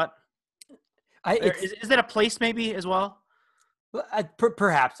Ascot? Is that a place maybe as well?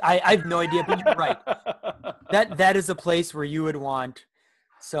 Perhaps. I have no idea, but you're right. That is a place where you would want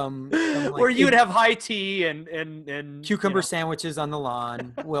some like, where you would have high tea and cucumber sandwiches on the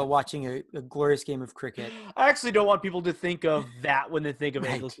lawn while watching a glorious game of cricket. I actually don't want people to think of that when they think of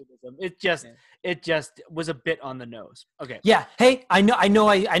Anglicanism. It just was a bit on the nose. Okay. Yeah. Hey, I know.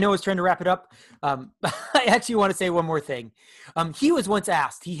 I was trying to wrap it up. I actually want to say one more thing. He was once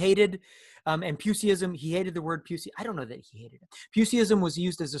asked. He hated. And Puseyism, he hated the word Pusey. I don't know that he hated it. Puseyism was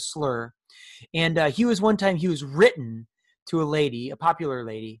used as a slur. And he was written to a lady, a popular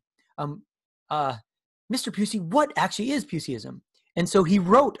lady, Mr. Pusey, what actually is Puseyism? And so he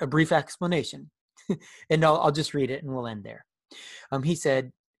wrote a brief explanation. And I'll just read it and we'll end there. He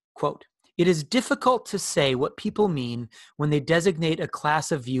said, quote, "It is difficult to say what people mean when they designate a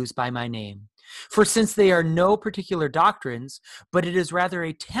class of views by my name. For since they are no particular doctrines, but it is rather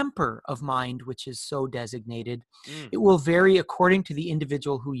a temper of mind which is so designated, it will vary according to the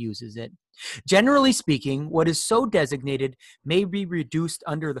individual who uses it. Generally speaking, what is so designated may be reduced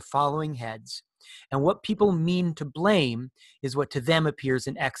under the following heads, and what people mean to blame is what to them appears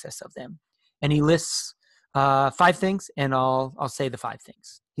in excess of them." And he lists 5 things, and I'll say the 5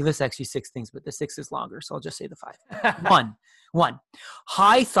 things. He lists actually 6 things, but the 6 is longer, so I'll just say the 5. One,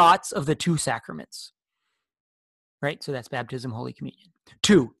 high thoughts of the 2 sacraments. Right? So that's baptism, Holy Communion.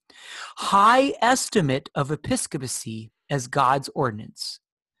 2, high estimate of episcopacy as God's ordinance.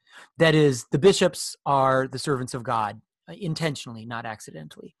 That is, the bishops are the servants of God, intentionally, not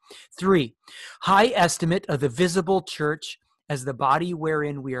accidentally. 3, high estimate of the visible church as the body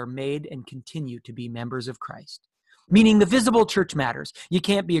wherein we are made and continue to be members of Christ. Meaning the visible church matters. You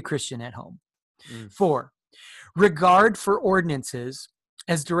can't be a Christian at home. 4, regard for ordinances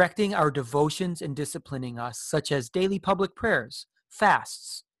as directing our devotions and disciplining us, such as daily public prayers,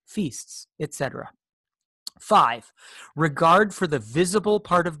 fasts, feasts, etc. 5, regard for the visible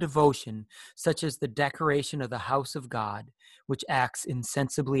part of devotion, such as the decoration of the house of God, which acts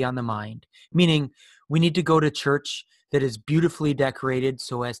insensibly on the mind. Meaning, we need to go to church that is beautifully decorated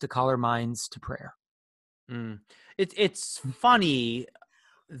so as to call our minds to prayer. It's funny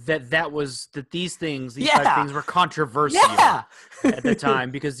that these 5 Yeah. things were controversial Yeah. at the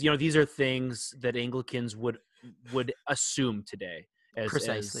time, because these are things that Anglicans would assume today.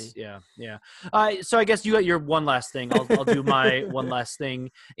 Precisely. Yeah. So I guess you got your one last thing. I'll do my one last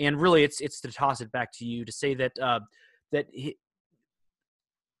thing, and really it's to toss it back to you to say that that he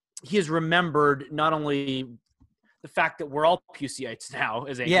is remembered not only the fact that we're all Pusseyites now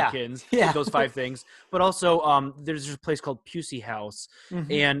as Anglicans, Yeah. with those 5 things, but also there's a place called Pusey House.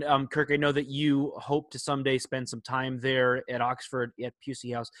 Mhm. And Kirk, I know that you hope to someday spend some time there at Oxford at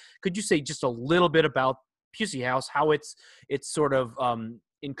Pusey House. Could you say just a little bit about Pusey House, how it's sort of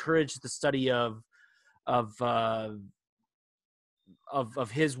encouraged the study of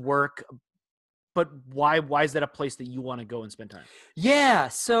his work, but why is that a place that you want to go and spend time? Yeah.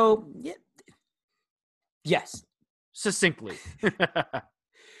 So, yes. Succinctly.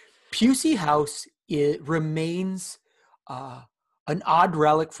 Pusey House, it remains an odd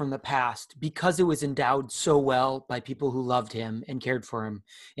relic from the past because it was endowed so well by people who loved him and cared for him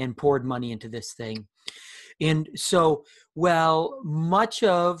and poured money into this thing. And so, much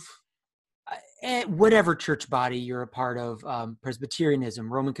of whatever church body you're a part of,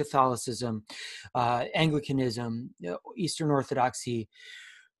 Presbyterianism, Roman Catholicism, Anglicanism, Eastern Orthodoxy,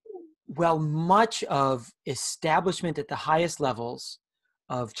 much of establishment at the highest levels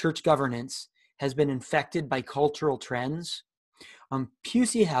of church governance has been infected by cultural trends.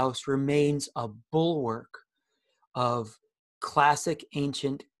 Pusey House remains a bulwark of classic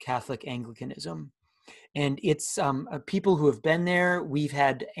ancient Catholic Anglicanism. And it's people who have been there. We've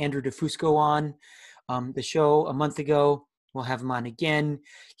had Andrew DeFusco on the show a month ago. We'll have him on again.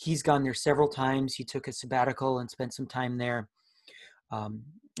 He's gone there several times. He took a sabbatical and spent some time there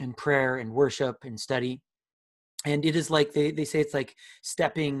in prayer and worship and study. And it is like they say it's like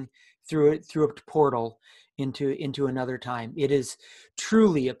stepping through a portal into another time. It is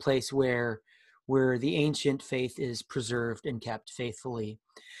truly a place where the ancient faith is preserved and kept faithfully.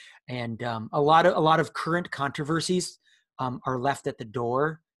 And a lot of current controversies are left at the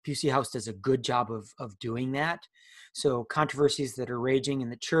door. Pusey House does a good job of doing that. So controversies that are raging in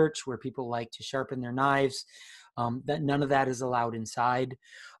the church, where people like to sharpen their knives, that none of that is allowed inside.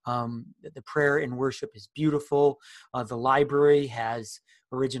 The prayer and worship is beautiful. The library has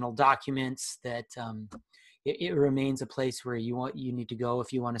original documents that it remains a place where you need to go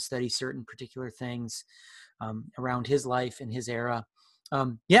if you want to study certain particular things around his life and his era.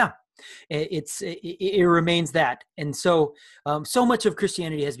 It remains that. And so so much of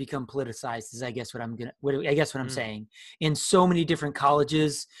Christianity has become politicized, is I guess what I'm saying. And so many different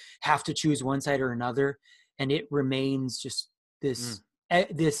colleges have to choose one side or another, and it remains just this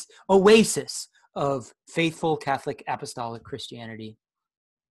this oasis of faithful Catholic apostolic Christianity.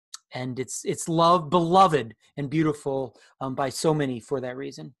 And it's beloved and beautiful by so many for that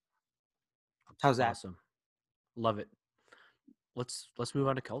reason. How's that? Awesome. Love it. Let's move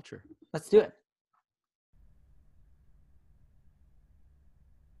on to culture. Let's do it.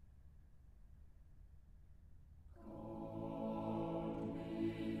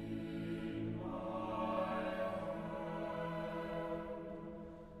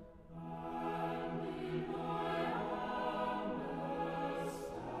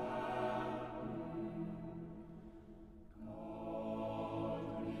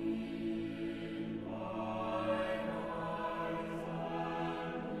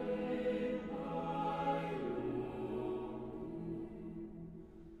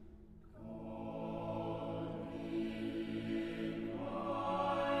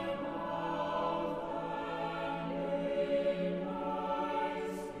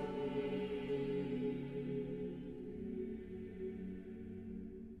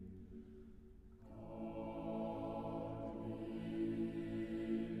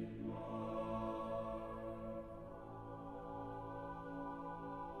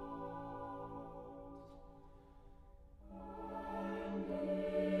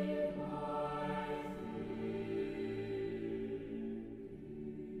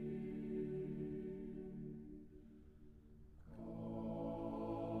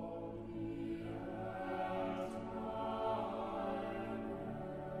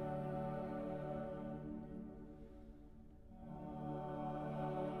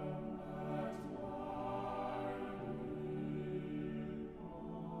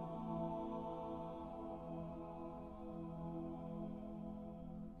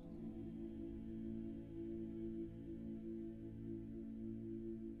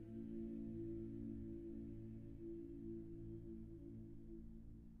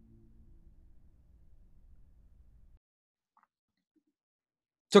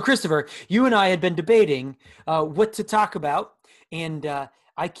 So, Christopher, you and I had been debating what to talk about, and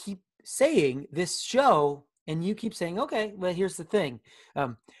I keep saying this show, and you keep saying, okay, well, here's the thing.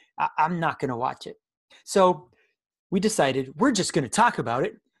 I'm not going to watch it. So we decided we're just going to talk about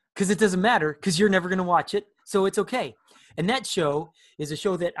it because it doesn't matter because you're never going to watch it. So it's okay. And that show is a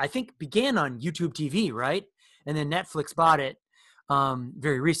show that I think began on YouTube TV, right? And then Netflix bought it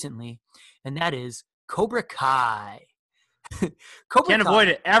very recently. And that is Cobra Kai. Can't avoid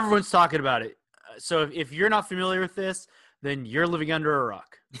it. Everyone's talking about it. So if you're not familiar with this, then you're living under a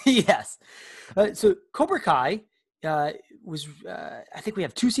rock. Yes. So Cobra Kai was, I think we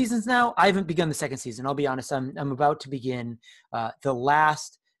have 2 seasons now. I haven't begun the second season. I'll be honest. I'm about to begin the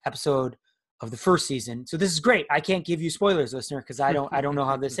last episode of the first season. So this is great. I can't give you spoilers, listener, because I don't know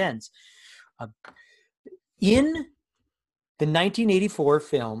how this ends. In the 1984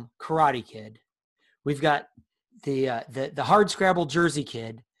 film Karate Kid, we've got the hardscrabble Jersey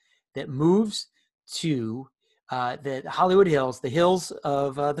kid that moves to the Hollywood Hills, the hills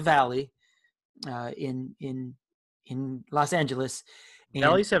of the Valley in Los Angeles. And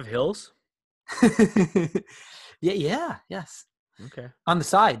Valleys have hills? yes. Okay. On the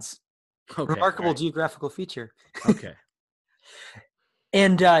sides. Okay. Remarkable All right. geographical feature. Okay.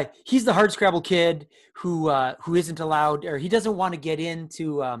 And he's the hardscrabble kid who isn't allowed, or he doesn't want to get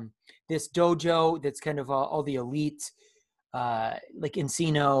into this dojo that's kind of all the elite, like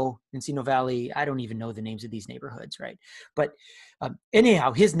Encino Valley. I don't even know the names of these neighborhoods, right? But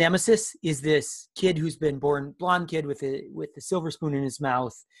anyhow, his nemesis is this kid who's been born blonde kid with a silver spoon in his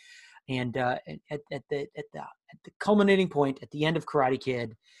mouth. And at the culminating point, at the end of Karate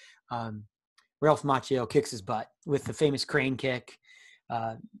Kid, Ralph Macchio kicks his butt with the famous crane kick.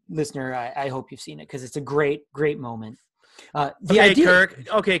 Listener, I hope you've seen it because it's a great moment.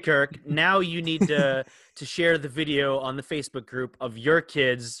 Kirk. Now you need to share the video on the Facebook group of your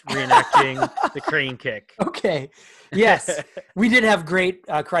kids reenacting the crane kick. Okay. Yes, we did have great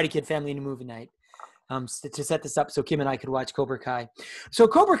Karate Kid family movie night to set this up so Kim and I could watch Cobra Kai. So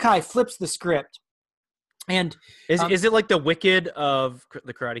Cobra Kai flips the script. And is it like the Wicked of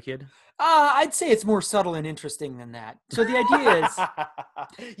the Karate Kid? I'd say it's more subtle and interesting than that. So the idea is,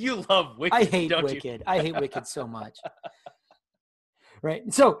 you love Wicked. I hate Wicked. I hate Wicked so much.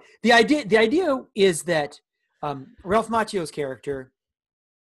 Right. So the idea is that Ralph Macchio's character,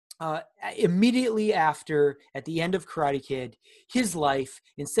 immediately after, at the end of Karate Kid, his life,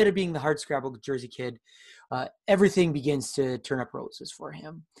 instead of being the hardscrabble Jersey kid, everything begins to turn up roses for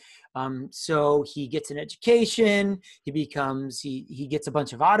him. So he gets an education, he gets a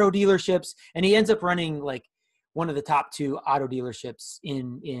bunch of auto dealerships, and he ends up running like one of the top 2 auto dealerships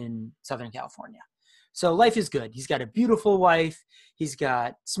in Southern California. So life is good. He's got a beautiful wife. He's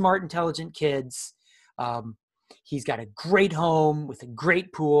got smart, intelligent kids. He's got a great home with a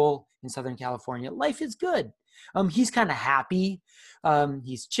great pool in Southern California. Life is good. He's kind of happy.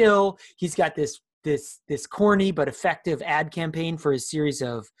 He's chill. He's got this corny but effective ad campaign for a series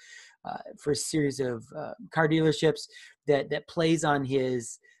of car dealerships that plays on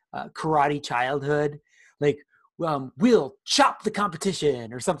his karate childhood, like we'll chop the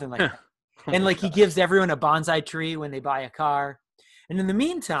competition or something like that. And like he gives everyone a bonsai tree when they buy a car. And in the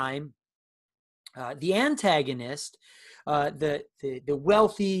meantime, the antagonist, the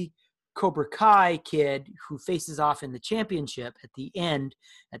wealthy Cobra Kai kid who faces off in the championship at the end,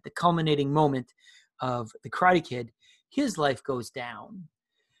 at the culminating moment of the Karate Kid, his life goes down.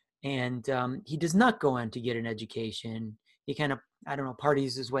 And he does not go on to get an education. He kind of,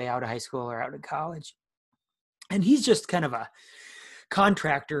 parties his way out of high school or out of college. And he's just kind of a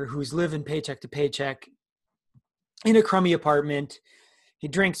contractor who's living paycheck to paycheck in a crummy apartment. He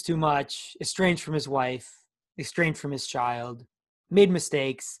drinks too much, estranged from his wife, estranged from his child, made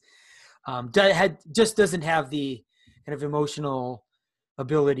mistakes, just doesn't have the kind of emotional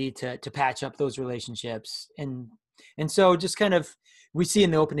ability to patch up those relationships. And so just kind of, we see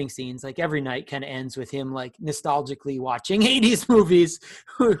in the opening scenes, like every night kind of ends with him like nostalgically watching 80s movies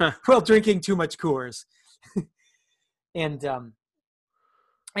while drinking too much Coors. And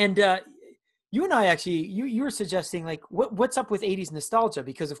you and I actually, you were suggesting like what's up with 80s nostalgia?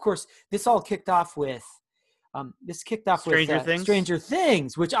 Because of course this all kicked off with Stranger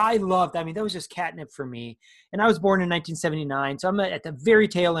Things, which I loved. I mean, that was just catnip for me. And I was born in 1979, so I'm at the very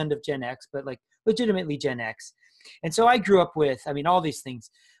tail end of Gen X, but like legitimately Gen X. And so I grew up with, all these things.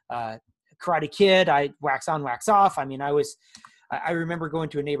 Karate Kid, I wax on, wax off. I remember going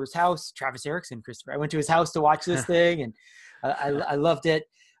to a neighbor's house, Travis Erickson, Christopher. I went to his house to watch this thing, and I loved it.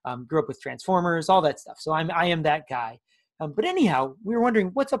 Grew up with Transformers, all that stuff. So I am that guy. But anyhow, we were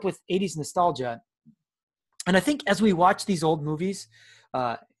wondering what's up with 80s nostalgia. And I think as we watch these old movies,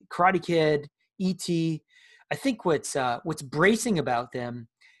 Karate Kid, E.T. I think what's bracing about them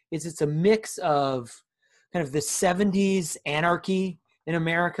is it's a mix of kind of the 70s anarchy in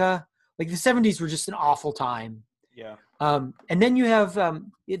America. Like the 70s were just an awful time. Yeah. And then you have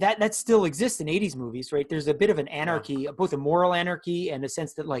that still exists in 80s movies, right? There's a bit of an anarchy, both a moral anarchy and a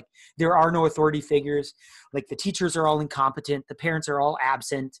sense that like there are no authority figures. Like the teachers are all incompetent, the parents are all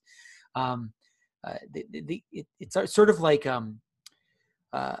absent. It's sort of like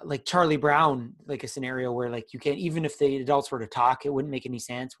Charlie Brown, like a scenario where like you can't, even if the adults were to talk, it wouldn't make any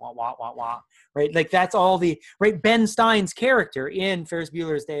sense. Wah, wah, wah, wah, right? Like that's all right. Ben Stein's character in Ferris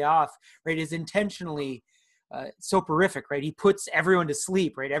Bueller's Day Off, right, is intentionally soporific, right? He puts everyone to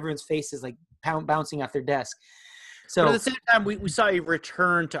sleep, right? Everyone's face is like bouncing off their desk. So but at the same time, we saw a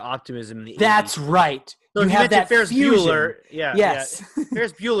return to optimism in the 80s. That's right. So you have that Ferris fusion. Bueller. Yeah. Yes. Yeah.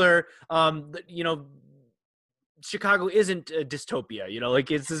 Ferris Bueller, Chicago isn't a dystopia, like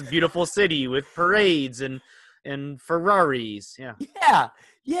it's this beautiful city with parades and Ferraris. Yeah. Yeah.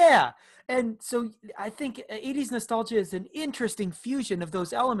 Yeah. And so I think 80s nostalgia is an interesting fusion of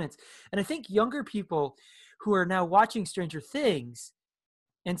those elements. And I think younger people who are now watching Stranger Things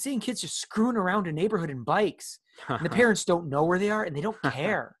and seeing kids just screwing around a neighborhood in bikes, and the parents don't know where they are and they don't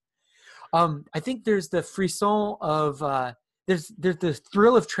care. I think there's the frisson of there's the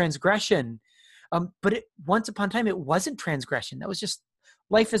thrill of transgression. But once upon a time, it wasn't transgression. That was just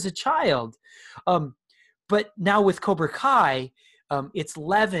life as a child. But now with Cobra Kai, it's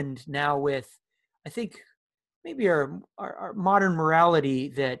leavened now with, I think, maybe our modern morality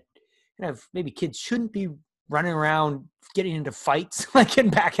that kind of maybe kids shouldn't be running around getting into fights like in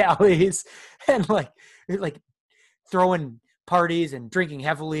back alleys and like throwing parties and drinking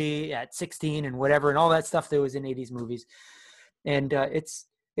heavily at 16 and whatever and all that stuff that was in 80s movies. And it's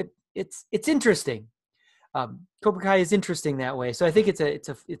interesting. Cobra Kai is interesting that way. So I think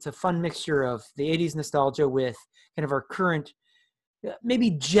it's a fun mixture of the 80s nostalgia with kind of our current,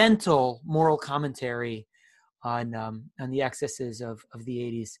 maybe gentle moral commentary on the excesses of the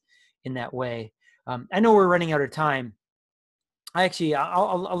 80s in that way. I know we're running out of time.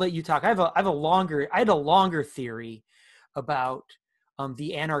 I'll let you talk. I had a longer theory about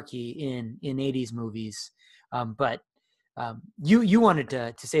the anarchy in 80s movies, but you wanted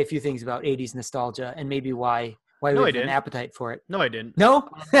to say a few things about 80s nostalgia and maybe why we have an appetite for it. No, I didn't. No?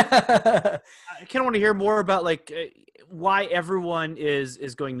 I kind of want to hear more about like why everyone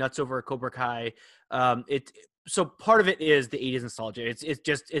is going nuts over Cobra Kai. So part of it is the 80s nostalgia. It's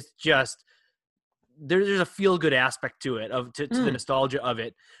just there's a feel good aspect to it to the nostalgia of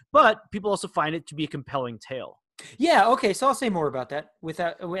it, but people also find it to be a compelling tale. Yeah. Okay. So I'll say more about that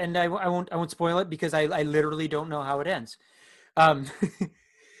and I won't spoil it because I literally don't know how it ends.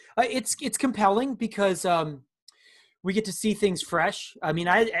 It's compelling because we get to see things fresh. I mean,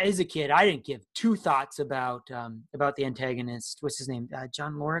 as a kid, I didn't give two thoughts about the antagonist. What's his name?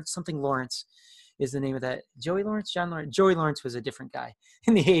 John Lawrence, something Lawrence is the name of that. Joey Lawrence, John Lawrence. Joey Lawrence was a different guy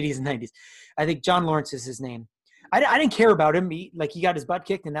in the 80s and 90s. I think John Lawrence is his name. I didn't care about him. He got his butt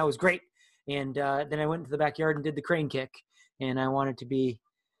kicked and that was great. And then I went into the backyard and did the crane kick, and I wanted to be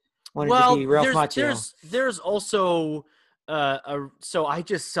Ralph Macchio. There's also so I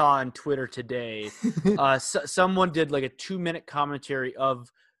just saw on Twitter today, someone did like a 2-minute commentary of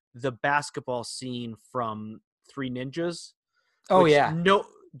the basketball scene from Three Ninjas. Oh yeah. No.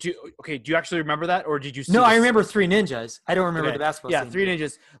 Do you actually remember that, or did you see No, I remember Three Ninjas. I don't remember the basketball scene. Yeah, Three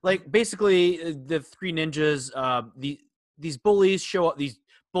Ninjas. Like basically the Three Ninjas, these bullies show up, these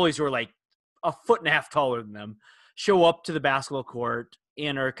bullies who are like a foot and a half taller than them show up to the basketball court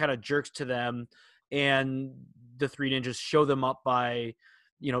and are kind of jerks to them. And the Three Ninjas show them up by,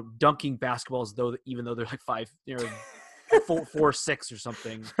 dunking basketballs, even though they're like 4'6" or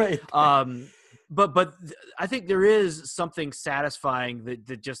something. Right. But I think there is something satisfying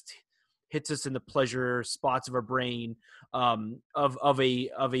that just hits us in the pleasure spots of our brain, of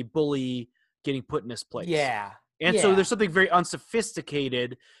a bully getting put in his place. Yeah. And so there's something very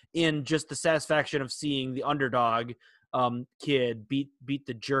unsophisticated in just the satisfaction of seeing the underdog kid beat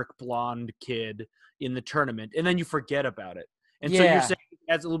the jerk blonde kid in the tournament, and then you forget about it. And so you're saying it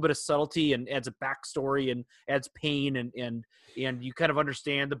adds a little bit of subtlety and adds a backstory and adds pain and you kind of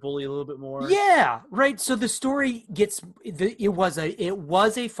understand the bully a little bit more. Yeah, right. So the story it was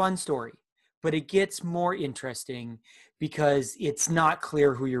a fun story, but it gets more interesting because it's not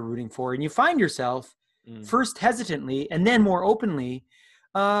clear who you're rooting for, and you find yourself first hesitantly and then more openly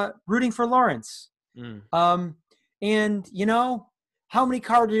rooting for Lawrence. And how many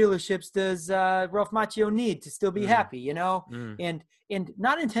car dealerships does Ralph Macchio need to still be happy? And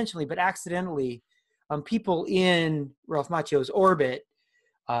not intentionally but accidentally, people in Ralph Macchio's orbit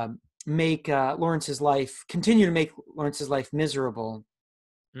continue to make Lawrence's life miserable.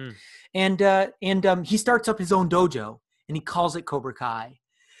 Mm. And he starts up his own dojo, and he calls it Cobra Kai.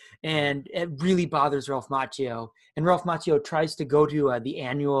 And it really bothers Ralph Macchio. And Ralph Macchio tries to go to the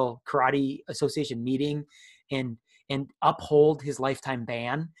annual Karate Association meeting and uphold his lifetime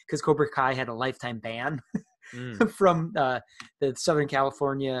ban, because Cobra Kai had a lifetime ban from the Southern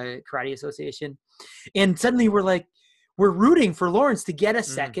California Karate Association. And suddenly we're rooting for Lawrence to get a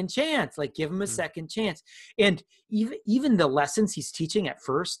second chance, like give him a second chance. And even the lessons he's teaching at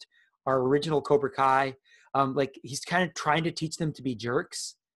first, our original Cobra Kai, like he's kind of trying to teach them to be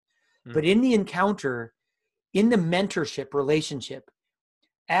jerks. But in the encounter, in the mentorship relationship,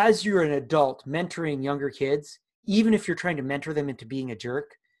 as you're an adult mentoring younger kids, even if you're trying to mentor them into being a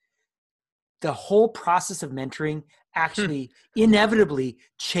jerk, the whole process of mentoring actually inevitably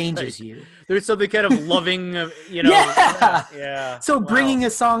changes you. There's something kind of loving, Yeah. So Wow. bringing a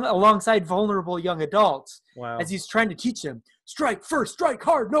song alongside vulnerable young adults Wow. as he's trying to teach them, strike first, strike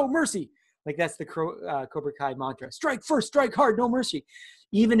hard, no mercy. Like that's the Cobra Kai mantra. Strike first, strike hard, no mercy.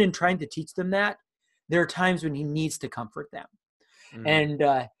 Even in trying to teach them that, there are times when he needs to comfort them. And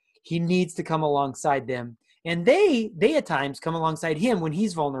he needs to come alongside them. And they at times come alongside him when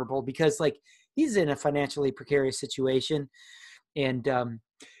he's vulnerable, because like he's in a financially precarious situation. And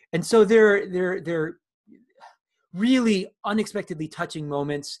so they're really unexpectedly touching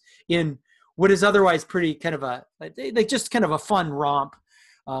moments in what is otherwise pretty kind of like just kind of a fun romp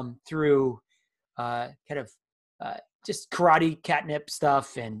through just karate catnip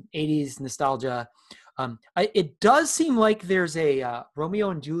stuff and 80s nostalgia. It does seem like there's a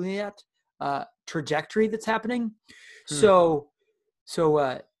Romeo and Juliet trajectory that's happening. So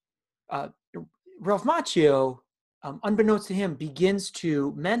Ralph Macchio, unbeknownst to him, begins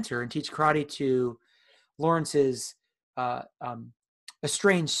to mentor and teach karate to Lawrence's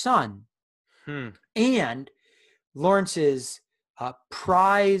estranged son. And Lawrence's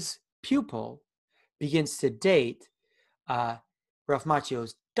prize pupil begins to date Ralph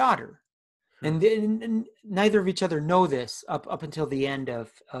Macchio's daughter. And neither of each other know this up until the end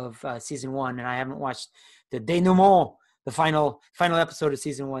of season 1, and I haven't watched the denouement, the final episode of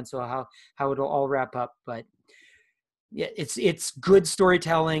season 1, so how it'll all wrap up. But yeah, it's good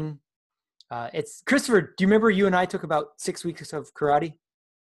storytelling. It's Christopher. Do you remember you and I took about 6 weeks of karate?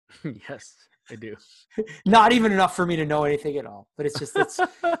 Yes, I do. Not even enough for me to know anything at all, but it's a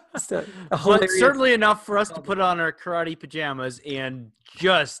But hilarious. certainly enough for us to put on our karate pajamas and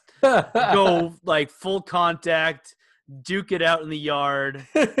just go like full contact, duke it out in the yard,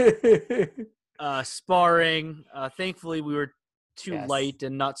 sparring. Thankfully, we were too Yes. light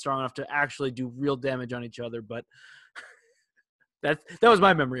and not strong enough to actually do real damage on each other. But that was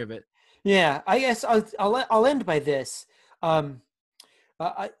my memory of it. Yeah, I guess I'll end by this.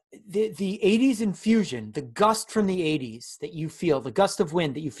 The 80s infusion, the gust from the 80s that you feel, the gust of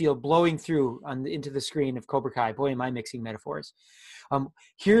wind that you feel blowing through into the screen of Cobra Kai. Boy, am I mixing metaphors.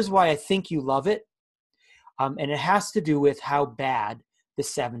 Here's why I think you love it. And it has to do with how bad the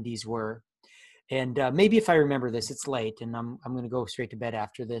 70s were. And maybe if I remember this, it's late and I'm going to go straight to bed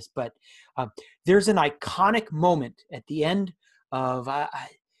after this. But there's an iconic moment at the end of a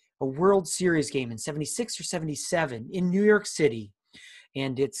World Series game in 76 or 77 in New York City.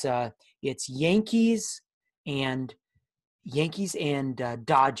 And it's Yankees and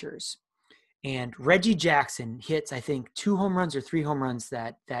Dodgers. And Reggie Jackson hits, I think, 2 home runs or 3 home runs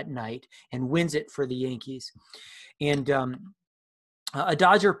that night and wins it for the Yankees. And a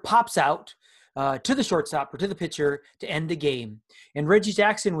Dodger pops out to the shortstop or to the pitcher to end the game. And Reggie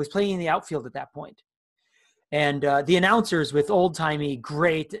Jackson was playing in the outfield at that point. And the announcers with old-timey,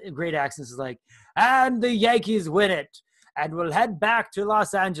 great accents is like, and the Yankees win it. And we'll head back to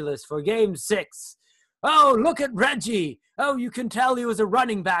Los Angeles for Game 6. Oh, look at Reggie. Oh, you can tell he was a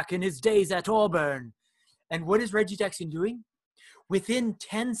running back in his days at Auburn. And what is Reggie Jackson doing? Within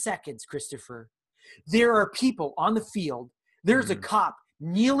 10 seconds, Christopher, there are people on the field. There's a cop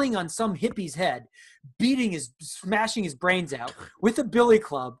kneeling on some hippie's head, smashing his brains out with a billy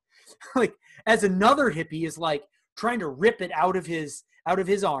club. Like, as another hippie is like trying to rip it out of his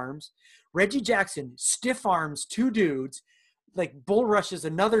arms. Reggie Jackson stiff arms 2 dudes, like bull rushes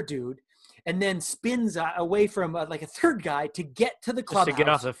another dude, and then spins away from like a third guy to get to the clubhouse. Just to get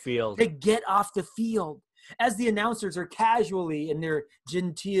off the field. To get off the field. As the announcers are casually in their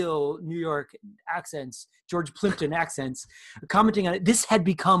genteel New York accents, George Plimpton accents, commenting on it, this had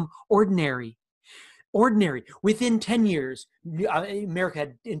become ordinary. ordinary. Within 10 years, America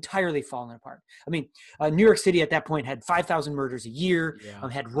had entirely fallen apart. I mean, New York City at that point had 5,000 murders a year,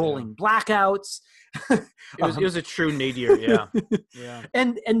 had rolling blackouts. It was a true nadir, yeah. Yeah.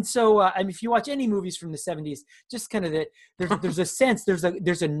 And so, I mean, if you watch any movies from the 70s, just kind of that there's a sense,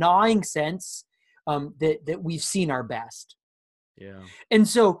 there's a gnawing sense that we've seen our best. Yeah. And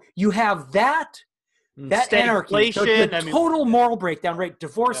so you have that anarchy, the total moral breakdown, right?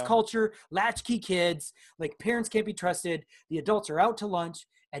 Divorce culture, latchkey kids, like parents can't be trusted. The adults are out to lunch.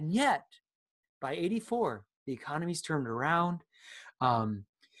 And yet by 84, the economy's turned around.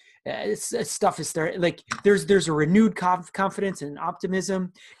 Stuff is starting, like there's a renewed confidence and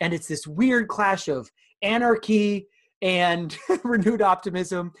optimism. And it's this weird clash of anarchy and renewed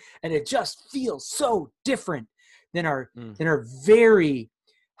optimism. And it just feels so different than our very,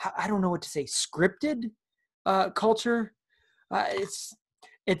 I don't know what to say, scripted culture. It's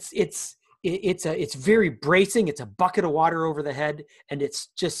very bracing. It's a bucket of water over the head, and it's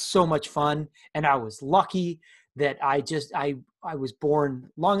just so much fun. And I was lucky that I was born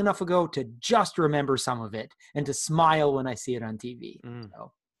long enough ago to just remember some of it and to smile when I see it on TV.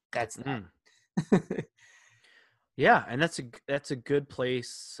 So that's that. Yeah, and that's a good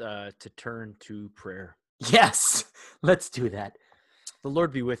place to turn to prayer. Yes, let's do that. The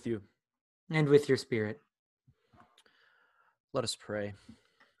Lord be with you. And with your spirit. Let us pray.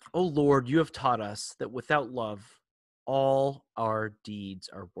 O Lord, you have taught us that without love, all our deeds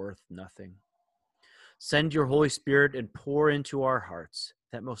are worth nothing. Send your Holy Spirit and pour into our hearts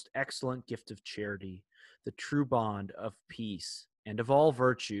that most excellent gift of charity, the true bond of peace and of all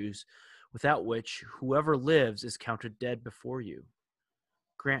virtues, without which whoever lives is counted dead before you.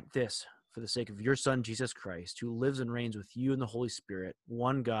 Grant this for the sake of your Son, Jesus Christ, who lives and reigns with you in the Holy Spirit,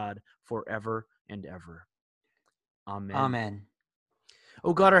 one God, forever and ever. Amen. Amen.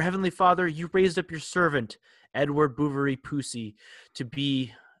 O God, our Heavenly Father, you raised up your servant, Edward Bouverie Pusey, to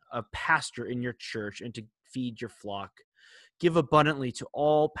be a pastor in your church and to feed your flock. Give abundantly to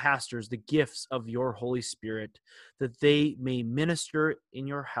all pastors the gifts of your Holy Spirit, that they may minister in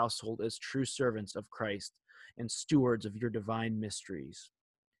your household as true servants of Christ and stewards of your divine mysteries.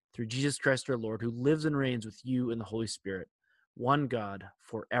 Through Jesus Christ our Lord, who lives and reigns with you in the Holy Spirit, one God,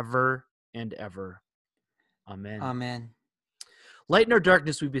 forever and ever. Amen. Amen. Lighten our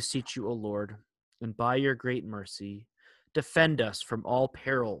darkness, we beseech you, O Lord, and by your great mercy, defend us from all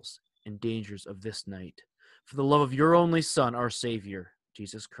perils and dangers of this night, for the love of your only Son, our Savior,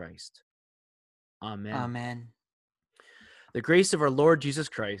 Jesus Christ. Amen. Amen. The grace of our Lord Jesus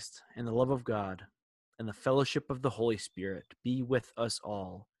Christ, and the love of God, and the fellowship of the Holy Spirit be with us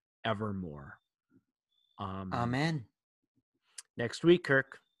all evermore. Amen. Amen. Next week,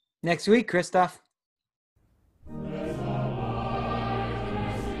 Kirk. Next week, Christoph.